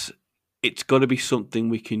guess it's got to be something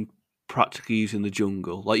we can practically using the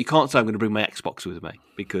jungle. Like, you can't say I'm going to bring my Xbox with me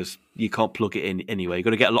because you can't plug it in anyway. You've got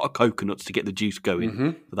to get a lot of coconuts to get the juice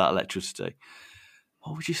going for that electricity.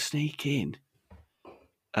 What would you sneak in?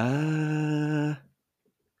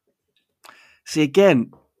 See,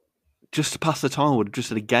 again, just to pass the time, I would have just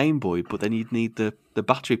had a Game Boy, but then you'd need the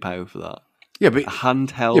battery power for that. Yeah, but A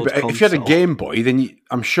handheld yeah, but console. if you had a Game Boy, then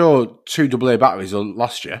I'm sure 2 AA batteries will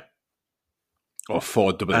last you. Or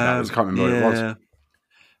 4 AA batteries, I can't remember what it was.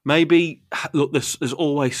 Maybe, look, there's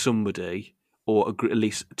always somebody, or at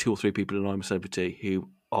least 2 or 3 people in I'm a Celebrity who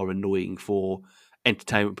are annoying for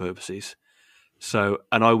entertainment purposes. So,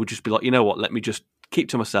 and I would just be like, you know what, let me just keep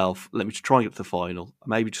to myself, let me just try and get to the final.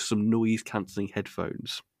 Maybe just some noise-cancelling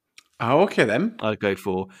headphones. Oh, okay then. I'd go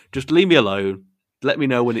for. Just leave me alone. Let me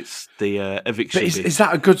know when it's the eviction. But is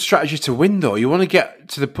that a good strategy to win, though? You want to get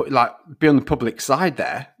to be on the public side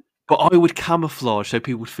there. But I would camouflage so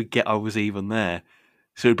people would forget I was even there.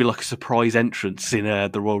 So it'd be like a surprise entrance in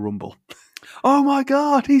the Royal Rumble. Oh my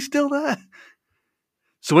God, he's still there.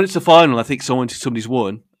 So when it's the final, I think somebody's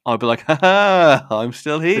won. I'd be like, ha, I'm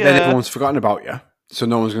still here. But then everyone's forgotten about you, so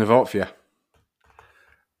no one's going to vote for you.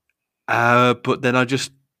 But then I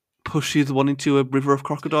just push you the one into a river of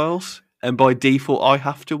crocodiles, and by default, I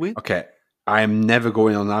have to win. Okay, I am never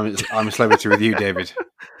going on I'm a Celebrity with you, David.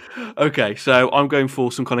 Okay, so I'm going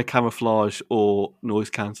for some kind of camouflage or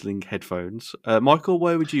noise-cancelling headphones. Michael,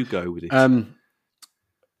 where would you go with it?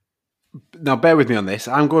 Now, bear with me on this.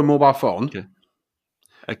 I'm going mobile phone.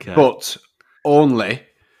 Okay. But only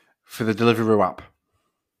for the Deliveroo app.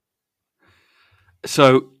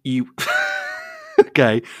 So you...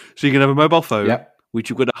 Okay, so you can have a mobile phone, which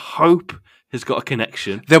you're going to hope has got a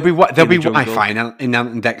connection. There'll be Wi-Fi in Ant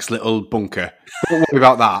and Dec's little bunker. Don't worry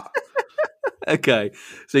about that. Okay,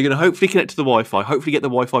 so you're going to hopefully connect to the Wi-Fi, hopefully get the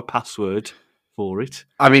Wi-Fi password for it.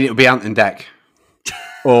 I mean, it'll be Ant and Dec.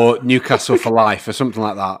 Or Newcastle for Life or something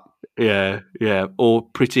like that. Yeah. Or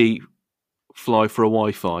Pretty Fly for a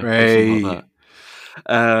Wi-Fi. Hey. Or something like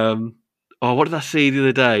that. What did I see the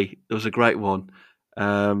other day? There was a great one.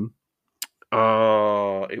 It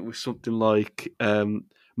was something like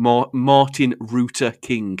Martin Ruther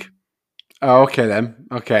King. Oh, okay then.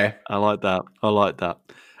 Okay. I like that.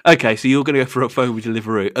 Okay, so you're going to go for a phone with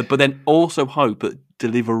Deliveroo, but then also hope that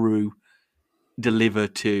Deliveroo deliver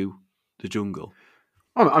to the jungle.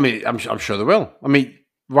 I mean, I'm sure they will. I mean,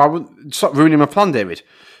 why would stop ruining my plan, David?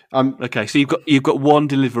 Okay, so you've got one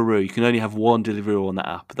Deliveroo. You can only have one Deliveroo on that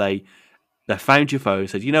app. They found your phone,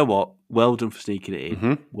 said, you know what? Well done for sneaking it in.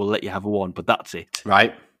 Mm-hmm. We'll let you have one, but that's it.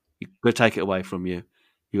 Right. You're going to take it away from you.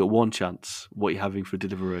 You got one chance. What are you having for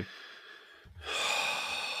Deliveroo?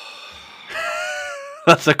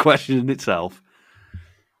 That's a question in itself.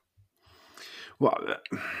 Well,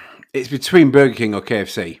 it's between Burger King or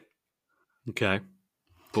KFC. Okay.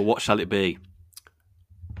 But what shall it be?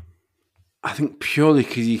 I think purely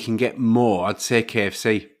because you can get more, I'd say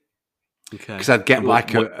KFC. Okay. Because I'd get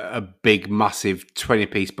a big, massive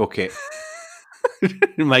 20-piece bucket.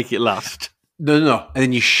 Make it last. No. And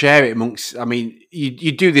then you share it amongst... I mean,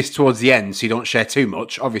 you do this towards the end, so you don't share too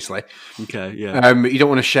much, obviously. Okay, yeah. You don't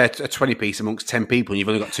want to share a 20-piece amongst 10 people and you've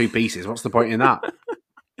only got 2 pieces. What's the point in that?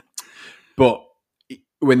 But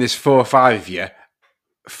when there's 4 or 5 of you,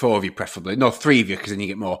 4 of you preferably, no, 3 of you, because then you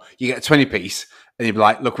get more. You get a 20-piece and you'd be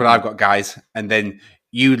like, look what I've got, guys. And then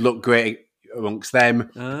you'd look great amongst them.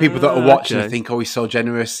 People that are watching think, oh, he's so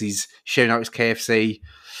generous. He's sharing out his KFC.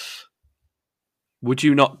 Would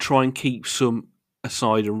you not try and keep some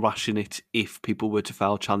aside and ration it if people were to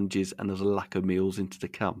fail challenges and there's a lack of meals into the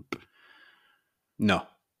camp? No.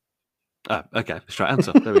 Oh, okay. Straight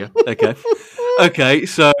answer. There we go. Okay,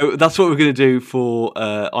 so that's what we're going to do for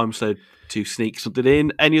I'm So to sneak something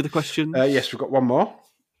in. Any other questions? Yes, we've got one more.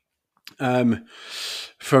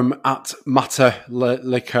 From at Matter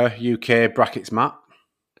Liquor UK brackets Matt.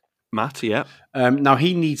 Matt, yeah. Now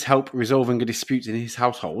he needs help resolving a dispute in his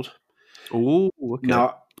household. Oh, okay.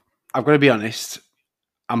 Now, I've got to be honest.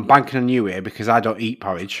 I'm banking on you here because I don't eat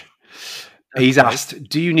porridge. Okay. He's asked,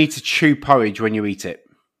 do you need to chew porridge when you eat it?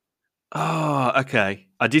 Oh, okay.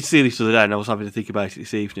 I did see this the other day and I was having to think about it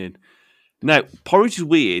this evening. Now, porridge is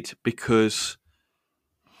weird because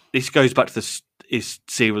this goes back to is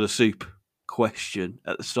cereal or soup question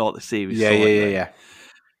at the start of the series. Yeah.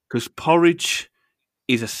 Because porridge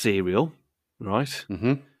is a cereal, right?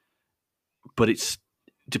 Mm-hmm. But it's,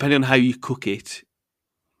 depending on how you cook it,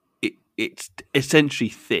 it's essentially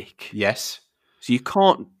thick. Yes. So you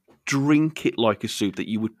can't drink it like a soup that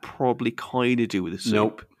you would probably kind of do with a soup.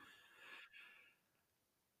 Nope.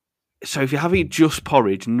 So if you're having just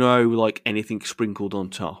porridge, no like anything sprinkled on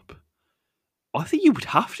top, I think you would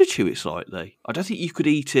have to chew it slightly. I don't think you could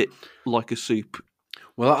eat it like a soup.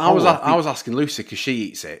 Well, I was asking Lucy because she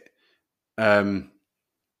eats it, and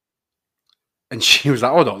she was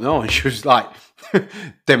like, "Oh, I don't know," and she was like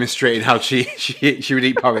demonstrating how she would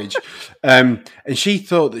eat porridge, and she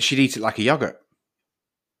thought that she'd eat it like a yogurt.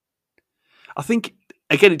 I think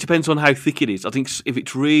again, it depends on how thick it is. I think if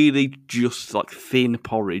it's really just like thin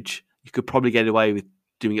porridge, you could probably get away with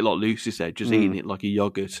doing it like Lucy said, just eating it like a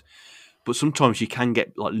yogurt. But sometimes you can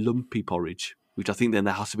get like lumpy porridge, which I think then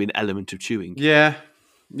there has to be an element of chewing. Yeah,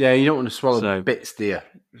 you don't want to swallow bits, do you?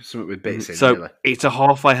 Something with bits in. So really. It's a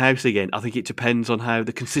halfway house again. I think it depends on how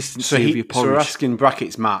the consistency of your porridge. So we're asking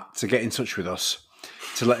Brackets Matt to get in touch with us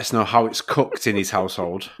to let us know how it's cooked in his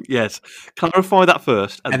household. Yes, clarify that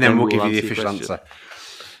first, and then we'll give you the official answer.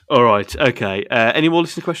 All right, okay. Any more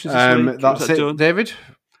listener questions this week? That's it, done? David.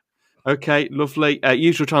 Okay, lovely.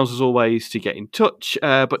 Usual channels as always to get in touch.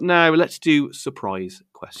 But now let's do surprise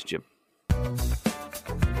question.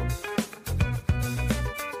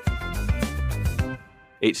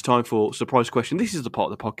 It's time for surprise question. This is the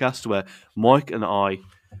part of the podcast where Mike and I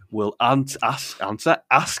will ask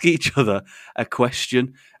each other a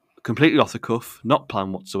question completely off the cuff, not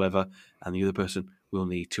planned whatsoever, and the other person will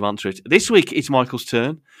need to answer it. This week it's Michael's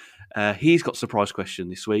turn. He's got a surprise question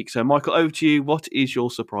this week. So, Michael, over to you. What is your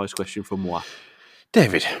surprise question for moi?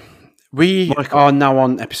 David, we are now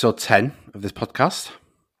on episode 10 of this podcast.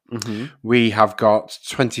 Mm-hmm. We have got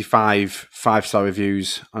 25 5-star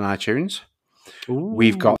reviews on iTunes. Ooh.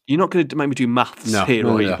 We've got... You're not going to make me do maths here,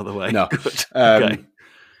 are you, by the way? No. Good. Okay.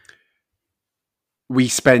 We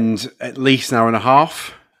spend at least an hour and a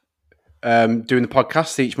half doing the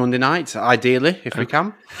podcast each Monday night, ideally, if we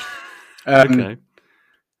can. Okay.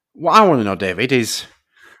 What I want to know, David, is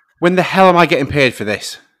when the hell am I getting paid for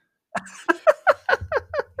this?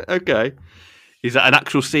 Okay. Is that an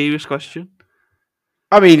actual serious question?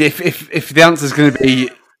 I mean, if the answer is going to be,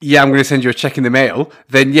 yeah, I'm going to send you a check in the mail,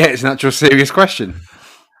 then yeah, it's an actual serious question.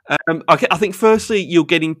 Okay, I think firstly, you're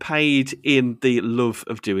getting paid in the love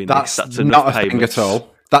of doing this. That's not a payment thing at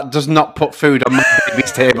all. That does not put food on my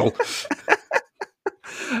baby's table.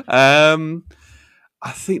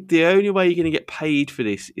 I think the only way you're going to get paid for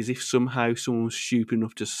this is if somehow someone's stupid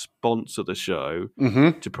enough to sponsor the show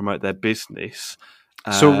to promote their business.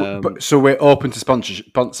 So we're open to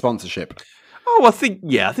sponsorship. Oh, I think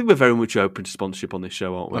we're very much open to sponsorship on this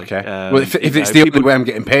show, aren't we? Okay. Well, if it's the only way I'm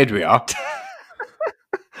getting paid, we are.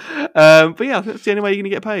 But yeah, that's the only way you're going to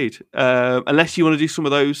get paid. Unless you want to do some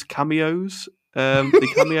of those cameos,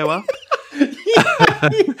 the Cameo app.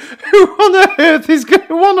 Who on earth is going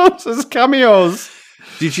to want us as cameos?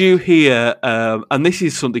 Did you hear, and this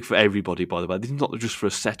is something for everybody, by the way, this is not just for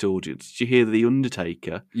a set audience. Did you hear The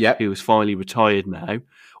Undertaker, who is finally retired now,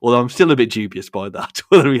 although I'm still a bit dubious by that,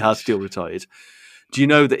 whether he has still retired. Do you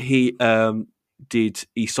know that he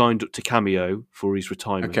signed up to Cameo for his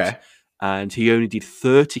retirement? Okay. And he only did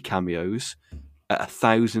 30 cameos at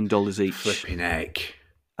 $1,000 each. Flipping heck.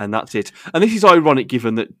 And that's it. And this is ironic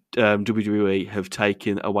given that WWE have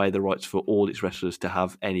taken away the rights for all its wrestlers to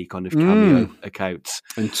have any kind of cameo accounts.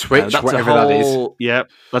 And Twitch, whatever that is. Yeah,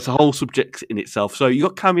 that's a whole subject in itself. So you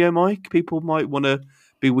got Cameo, Mike. People might want to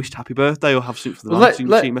be wished happy birthday or have something for the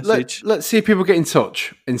marketing message. Let's see if people get in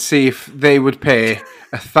touch and see if they would pay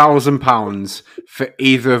 £1,000 for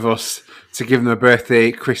either of us to give them a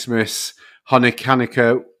birthday, Christmas,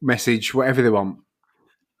 Hanukkah message, whatever they want.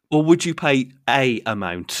 Or would you pay a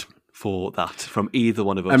amount for that from either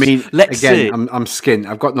one of us? I mean, let's see. I'm skint.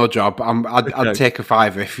 I've got no job. I'd take a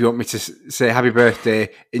 $5 if you want me to say happy birthday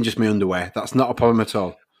in just my underwear. That's not a problem at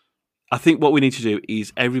all. I think what we need to do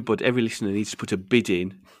is every listener needs to put a bid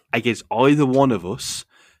in against either one of us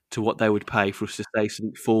to what they would pay for us to say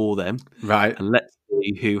something for them. Right. And let's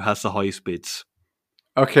see who has the highest bids.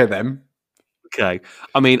 Okay, then. Okay.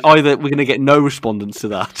 I mean, either we're going to get no respondents to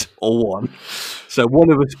that or one. So one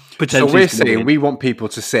of us potentially. So we're saying we want people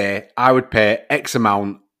to say, I would pay X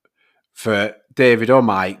amount for David or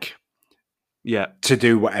Mike to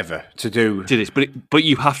do whatever. To do this. But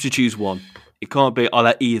you have to choose one. It can't be, I'll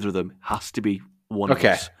let either of them. It has to be one of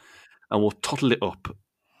us. And we'll total it up.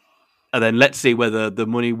 And then let's see whether the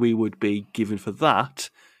money we would be given for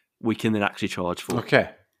that, we can then actually charge for.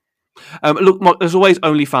 Okay. Look, Mark, there's always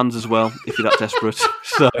OnlyFans as well, if you're that desperate.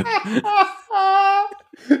 So.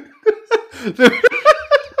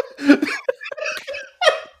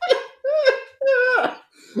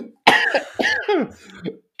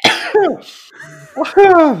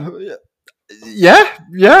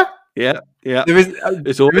 Yeah. Yeah. There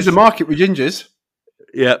is a market with gingers.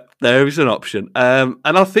 Yep, there is an option. And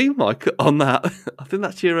I think, Mike, on that, I think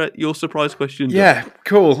that's your surprise question. Done. Yeah,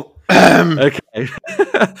 cool. Okay.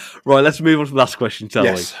 Right, let's move on to the last question, shall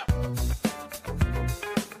Yes. we?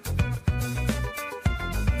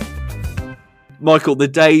 Michael, the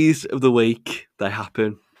days of the week, they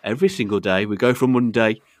happen every single day. We go from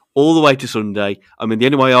Monday all the way to Sunday. I mean, the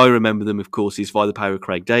only way I remember them, of course, is via the power of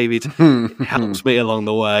Craig David. It helps me along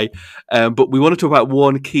the way. But we want to talk about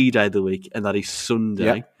one key day of the week, and that is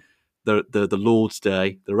Sunday, the Lord's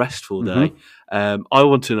Day, the restful day. I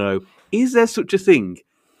want to know, is there such a thing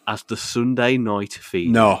as the Sunday night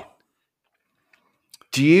feeling? No.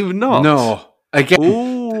 Do you not? No. Again,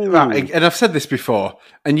 Ooh. right, and I've said this before,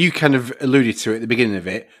 and you kind of alluded to it at the beginning of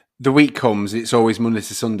it. The week comes, it's always Monday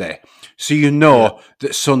to Sunday. So you know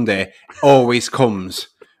that Sunday always comes.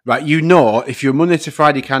 Right? You know, if you're a Monday to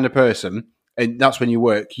Friday kind of person, and that's when you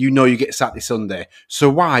work, you know you get Saturday, Sunday. So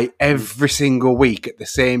why every single week at the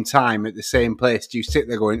same time, at the same place, do you sit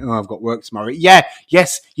there going, oh, I've got work tomorrow? Yeah,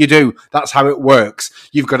 yes, you do. That's how it works.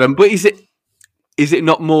 You've got to... But is it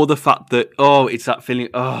not more the fact that, it's that feeling,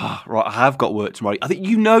 right, I have got work tomorrow. I think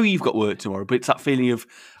you know you've got work tomorrow, but it's that feeling of,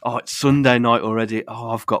 it's Sunday night already.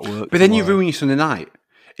 I've got work But then you ruin your Sunday night.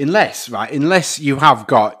 Unless you have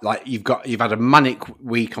got, like, you've had a manic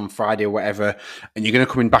week on Friday or whatever, and you're going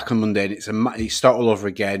to come in back on Monday and you start all over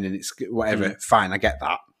again and it's whatever. Fine, I get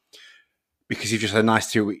that. Because you've just had a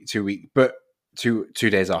nice 2 week, but 2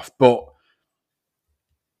 days off. But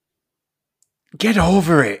get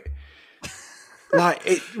over it.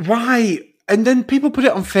 Like, why? And then people put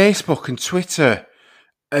it on Facebook and Twitter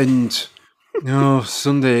and,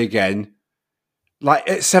 Sunday again. Like,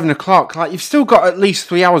 at 7 o'clock. Like, you've still got at least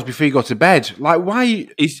 3 hours before you go to bed. Like, why?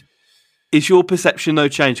 Is your perception, though,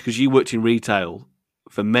 changed? Because you worked in retail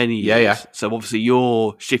for many years. Yeah. So, obviously,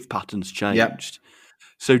 your shift patterns changed. Yep.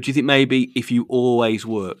 So, do you think maybe if you always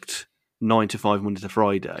worked 9 to 5 Monday to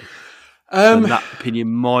Friday, then that opinion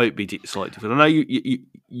might be slightly different? I know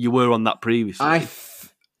you were on that previously.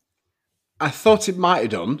 I thought it might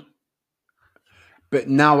have done, but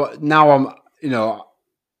now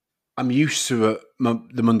I'm used to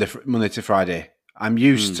the Monday to Friday. I'm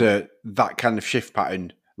used to that kind of shift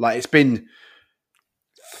pattern. Like, it's been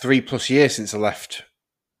 3+ years since I left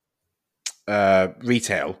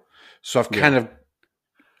retail, so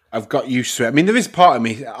I've got used to it. I mean, there is part of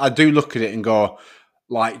me, I do look at it and go,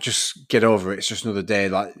 like, just get over it. It's just another day.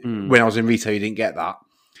 Like, when I was in retail, you didn't get that.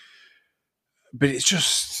 But it's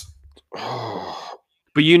just...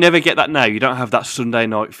 But you never get that now. You don't have that Sunday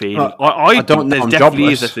night feeling. I don't know. There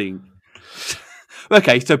definitely is a thing.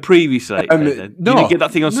 Okay, so previously, then, you didn't get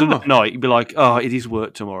that thing on Sunday night. You'd be like, it is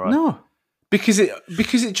work tomorrow. No. Because it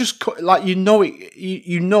just, like, you know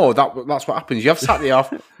that's what happens. You have Saturday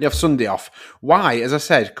off, you have Sunday off. Why? As I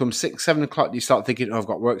said, come 6, 7 o'clock, you start thinking, I've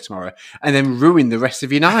got work tomorrow, and then ruin the rest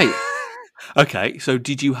of your night. Okay, so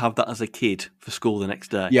did you have that as a kid for school the next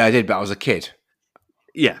day? Yeah, I did, but I was a kid.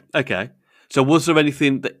 Yeah, okay. So was there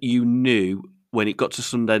anything that you knew when it got to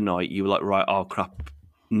Sunday night, you were like, right, oh crap,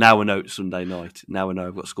 now I know it's Sunday night. Now I know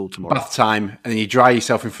I've got school tomorrow. Bath time, and then you dry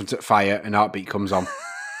yourself in front of the fire and Heartbeat comes on.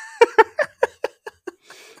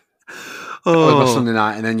 Sunday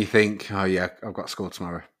night, and then you think, oh yeah, I've got school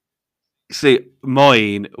tomorrow. See,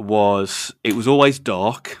 mine was, it was always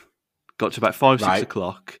dark, got to about 5, 6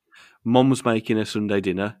 o'clock. Mum was making a Sunday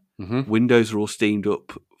dinner. Windows were all steamed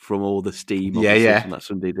up from all the steam from that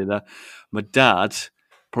Sunday dinner. My dad,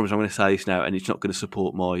 promise I'm going to say this now, and it's not going to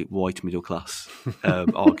support my white middle class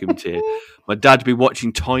argument here. My dad would be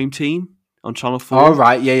watching Time Team on Channel 4. Oh,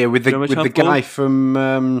 right, yeah, with the guy from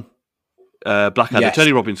Blackadder,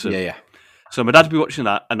 Tony Robinson. Yeah. So my dad would be watching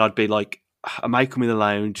that, and I'd be like, I may come in the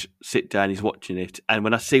lounge, sit down, he's watching it, and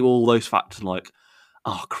when I see all those factors, I'm like,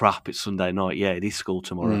 oh crap, it's Sunday night. Yeah, it is school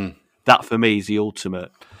tomorrow. That for me is the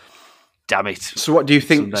ultimate. Damn it. So what do you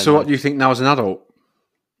think? What do you think now as an adult?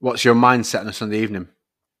 What's your mindset on a Sunday evening?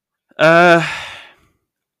 I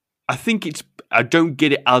think I don't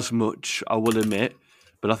get it as much, I will admit,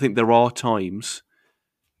 but I think there are times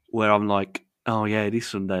where I'm like, oh yeah, it is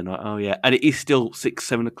Sunday night. Oh yeah, and it is still 6,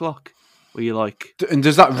 7 o'clock. Where you're like, and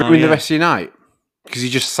does that ruin the rest of your night because you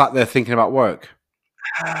just sat there thinking about work?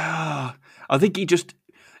 I think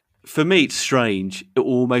for me, it's strange. It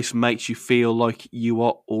almost makes you feel like you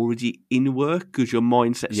are already in work because your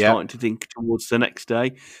mindset's starting to think towards the next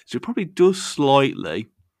day. So it probably does slightly,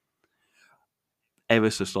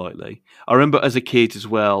 ever so slightly. I remember as a kid as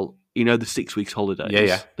well, the 6 weeks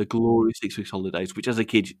holidays, the glorious 6 weeks holidays, which as a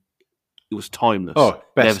kid, it was timeless. Oh,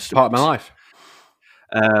 best part of my life.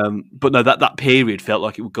 But no, that period felt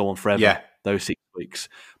like it would go on forever. Yeah. Those 6 weeks.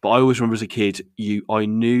 But I always remember as a kid, I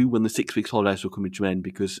knew when the 6 weeks holidays were coming to an end,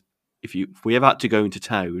 because if we ever had to go into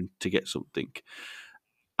town to get something,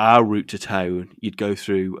 our route to town, you'd go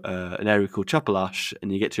through an area called Chapel Ash,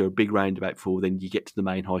 and you get to a big roundabout before then you get to the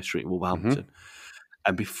main high street in Wolverhampton.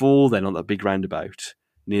 And before then, on that big roundabout,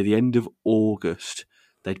 near the end of August,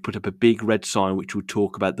 they'd put up a big red sign which would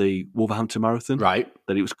talk about the Wolverhampton Marathon. Right.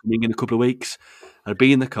 That it was coming in a couple of weeks. I'd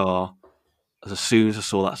be in the car. As soon as I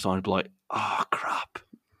saw that sign, I'd be like, oh, crap.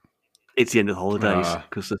 It's the end of the holidays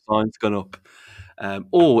because the sign's gone up.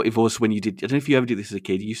 Or if it was when you did, I don't know if you ever did this as a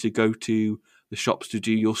kid, you used to go to the shops to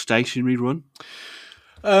do your stationery run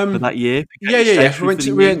for that year. Yeah. We went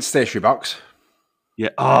to Stationery Box. Yeah.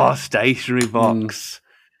 Oh, Stationery Box.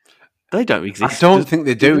 They don't exist. I don't think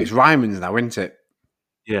they do. It's Ryman's now, isn't it?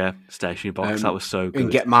 Yeah, Stationery Box. That was so good.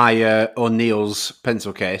 And get my O'Neill's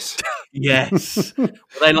pencil case. Yes. Were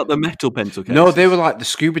they like the metal pencil cases? No, they were like the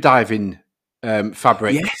scuba diving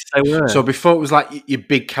fabric. Yes, they were. So before it was like your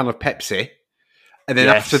big can of Pepsi. And then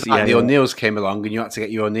after that, the O'Neill's came along and you had to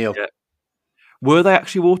get your O'Neill. Yeah. Were they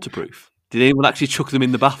actually waterproof? Did anyone actually chuck them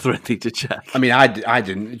in the bath or anything to check? I mean, I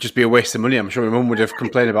didn't. It'd just be a waste of money. I'm sure my mum would have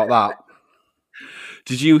complained about that.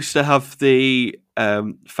 Did you used to have the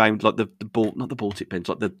found like the ball, not the Baltic pens,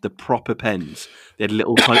 like the proper pens? They had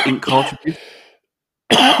little kind of ink cartridges.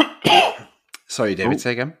 Sorry, David,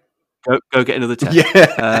 say again. Go get another test.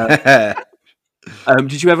 Yeah.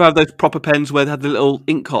 Did you ever have those proper pens where they had the little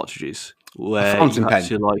ink cartridges? Where a fountain pen.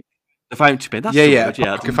 The fountain pen. That's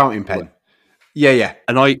a fountain pen. Yeah.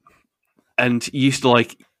 And you used to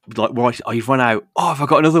like right. Oh, you've run out. Oh, have I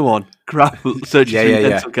got another one? Grab search through the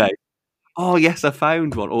pencil case. Oh yes, I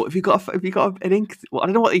found one. Or have you got an ink? Well, I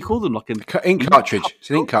don't know what you call them. Like an ink cartridge. It's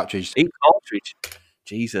an ink cartridge. Ink cartridge.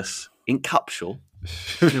 Jesus, ink capsule.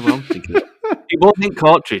 I don't know what I'm thinking of. It was an ink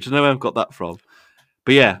cartridge. I don't know where I've got that from.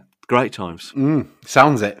 But yeah, great times.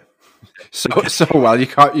 Sounds it. So well, you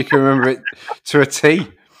can remember it to a T.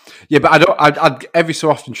 Yeah, but I'd every so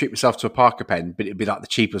often treat myself to a Parker pen, but it'd be like the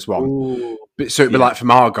cheapest one. Ooh. So it'd be like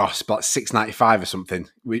from Argos, but like $6.95 or something,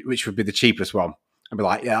 which would be the cheapest one. I'd be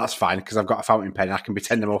like, yeah, that's fine because I've got a fountain pen. I can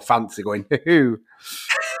pretend I'm all fancy, going hoo.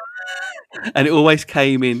 And it always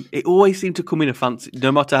came in. It always seemed to come in a fancy,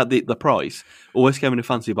 no matter the price. Always came in a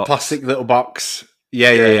fancy box, plastic little box.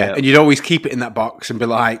 Yeah. And you'd always keep it in that box and be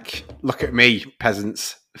like, "Look at me,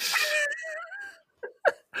 peasants."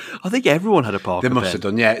 I think everyone had a Parker pen. They must have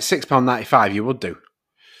done. Yeah, £6.95. You would do.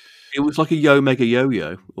 It was like a Yo Mega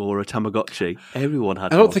Yo-Yo or a Tamagotchi. Everyone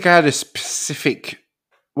had. I don't think I had a specific.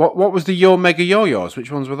 What was the Yo Mega Yo-Yos?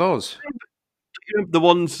 Which ones were those? The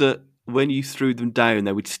ones that when you threw them down,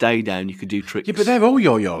 they would stay down. You could do tricks. Yeah, but they're all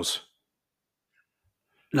yo-yos.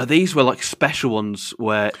 No, these were like special ones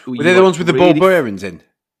where... Were they the ones with the ball bearings in?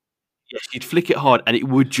 Yes, you'd flick it hard and it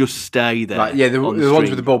would just stay there. Right, yeah, the ones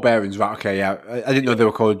with the ball bearings. Right, okay, yeah. I didn't know they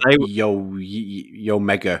were called Yo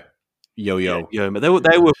Mega Yo-Yo. Yeah, but they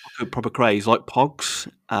were proper craze, like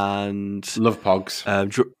Pogs and... Love Pogs.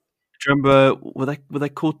 Do you remember, were they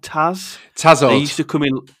called Taz? Tazos. They used to come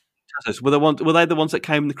in... Were they the ones that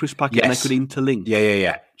came in the crisp packet and they could interlink?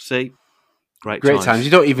 Yeah. See? Great times.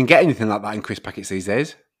 You don't even get anything like that in crisp packets these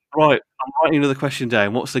days. Right. I'm writing another question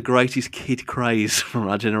down. What's the greatest kid craze from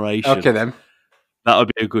our generation? Okay, then. That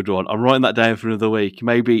would be a good one. I'm writing that down for another week.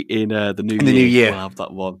 Maybe in the new year. We'll have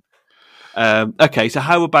that one. Okay, so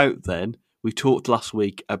how about then? We talked last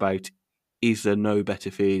week about is there no better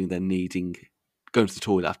feeling than going to the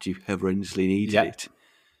toilet after you've horrendously needed it?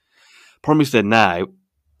 Problem is then now,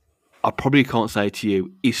 I probably can't say to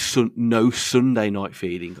you, is no Sunday night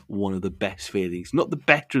feeling one of the best feelings? Not the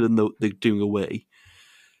better than the doing a wee,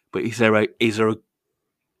 but is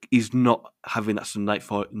not having that Sunday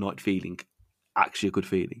night feeling actually a good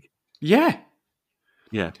feeling? Yeah.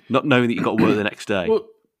 Yeah. Not knowing that you've got to work the next day.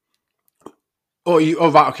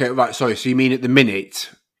 Right. Sorry. So you mean at the minute,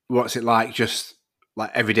 what's it like? Just like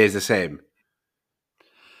every day is the same?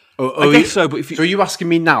 I guess so, but so are you asking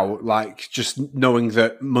me now, like just knowing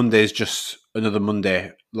that Monday is just another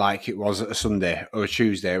Monday, like it was a Sunday or a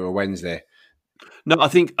Tuesday or a Wednesday? No, I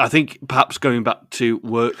think perhaps going back to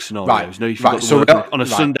work scenarios. Right. No, if you've got work on a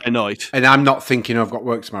Sunday night, and I'm not thinking I've got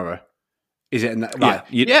work tomorrow. Is it? Right.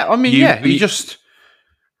 Yeah. I mean, you just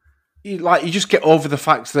get over the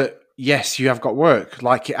fact that yes, you have got work.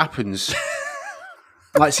 Like it happens.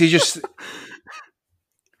 Like so, you just.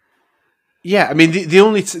 Yeah, I mean,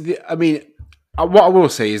 what I will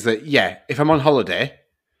say is that, if I'm on holiday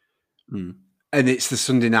and it's the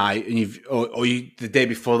Sunday night and the day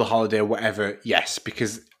before the holiday or whatever, yes,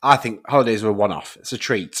 because I think holidays are a one-off. It's a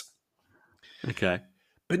treat. Okay.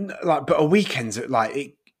 But a weekend's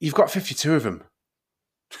you've got 52 of them.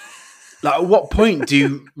 Like, at what point do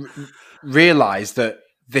you realise that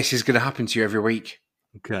this is going to happen to you every week?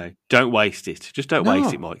 Okay, don't waste it. Just don't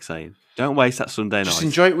waste it, Mike's saying. Don't waste that Sunday night. Just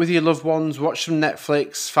enjoy it with your loved ones, watch some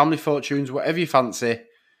Netflix, Family Fortunes, whatever you fancy.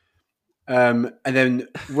 And then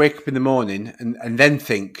wake up in the morning and then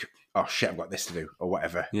think, oh shit, I've got this to do, or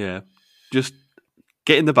whatever. Yeah. Just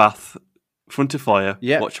get in the bath, front of fire,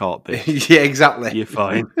 watch Heartbeat. Yeah, exactly. You're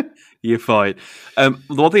fine. You're fine. The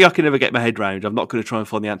one thing I can never get my head round, I'm not going to try and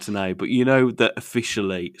find the answer now, but you know that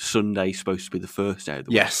officially Sunday's supposed to be the first day of the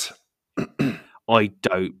week. Yes.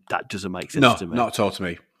 That doesn't make sense to me. Not at all to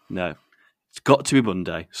me. No. It's got to be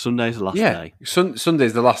Monday. Sunday's the last day.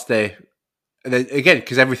 Sunday's the last day. And then, again,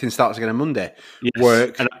 because everything starts again on Monday. Yes.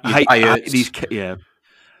 Work, and I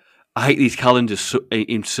hate these calendars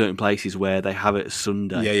in certain places where they have it as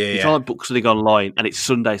Sunday. Yeah. You try and book something online and it's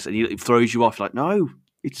Sunday, and it throws you off. Like, no,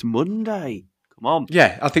 it's Monday. Come on.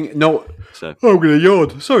 Yeah, I think no. So I'm going to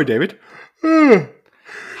yawn. Sorry, David.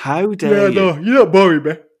 How dare you? No, you're not boring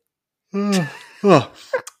me.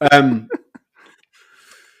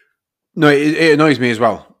 No, it annoys me as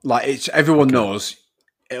well. Like, it's everyone knows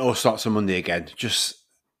it all starts on Monday again.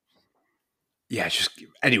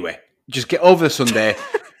 Anyway, just get over the Sunday.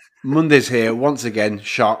 Monday's here once again.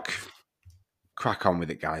 Shock. Crack on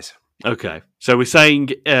with it, guys. Okay, so we're saying,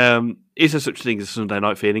 is there such a thing as a Sunday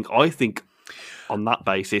night feeling? I think on that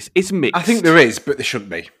basis, it's mixed. I think there is, but there shouldn't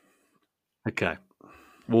be. Okay,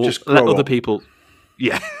 well, just let other people.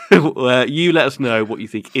 Yeah, you let us know what you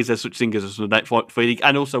think. Is there such thing as a Sunday night feeling?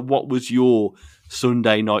 And also, what was your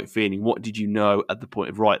Sunday night feeling? What did you know at the point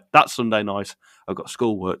of, right, that's Sunday night, I've got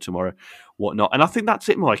schoolwork tomorrow, whatnot. And I think that's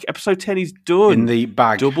it, Mike. Episode 10 is done. In the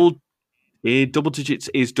bag. Double digits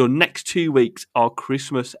is done. Next 2 weeks are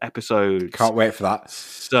Christmas episodes. Can't wait for that.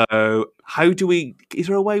 So is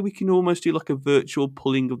there a way we can almost do like a virtual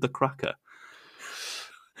pulling of the cracker?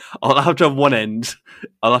 I'll have to have one end.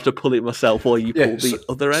 I'll have to pull it myself while you pull the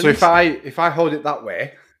other end. So if I hold it that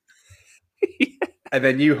way, and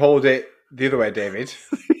then you hold it the other way, David.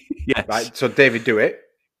 Yes. Right. So David, do it.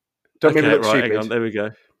 Don't make me look stupid. Hang on, there we go.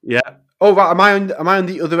 Yeah. Oh, right. Am I on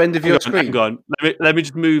the other end of your screen? Hang on. Let me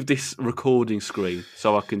just move this recording screen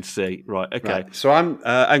so I can see. Right. Okay. Right, so I'm.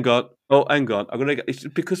 Hang on. Oh, hang on. I'm gonna. It's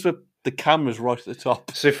because the camera's right at the top.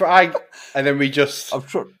 So and then we just. I'm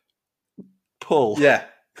trying. Pull. Yeah.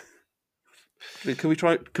 Can we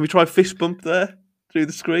try fist bump there through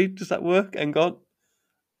the screen? Does that work? Hang on.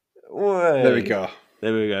 There we go.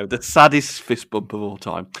 There we go. The saddest fist bump of all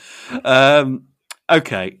time.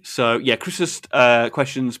 Okay, so yeah, Christmas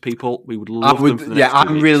questions, people. We would love them for the next 2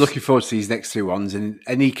 I'm weeks. really looking forward to these next 2 ones, and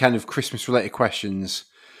any kind of Christmas related questions.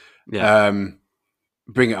 Yeah.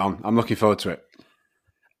 Bring it on. I'm looking forward to it.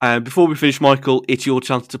 And before we finish, Michael, it's your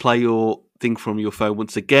chance to play your thing from your phone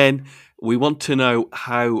once again. We want to know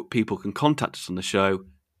how people can contact us on the show,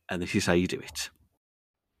 and this is how you do it.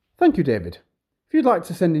 Thank you, David. If you'd like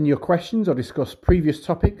to send in your questions or discuss previous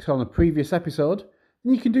topics on a previous episode,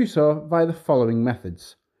 then you can do so via the following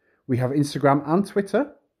methods. We have Instagram and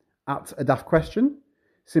Twitter @AdaftQuestion.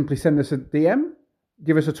 Simply send us a DM,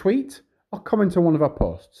 give us a tweet, or comment on one of our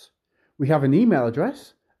posts. We have an email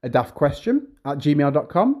address,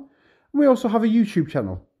 adaftquestion@gmail.com, and we also have a YouTube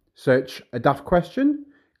channel. Search A Daft Question,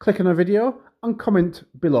 click on a video, and comment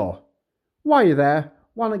below. While you're there,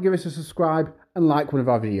 why not give us a subscribe and like one of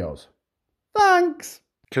our videos? Thanks!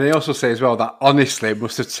 Can I also say as well that honestly it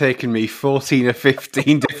must have taken me 14 or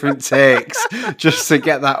 15 different takes just to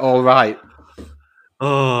get that all right.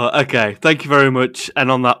 Oh, okay. Thank you very much. And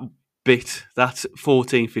on that bit, that's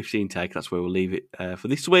 14, 15 take. That's where we'll leave it for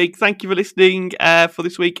this week. Thank you for listening. For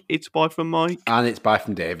this week, it's bye from Mike. And it's bye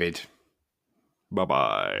from David.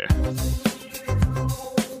 Bye-bye.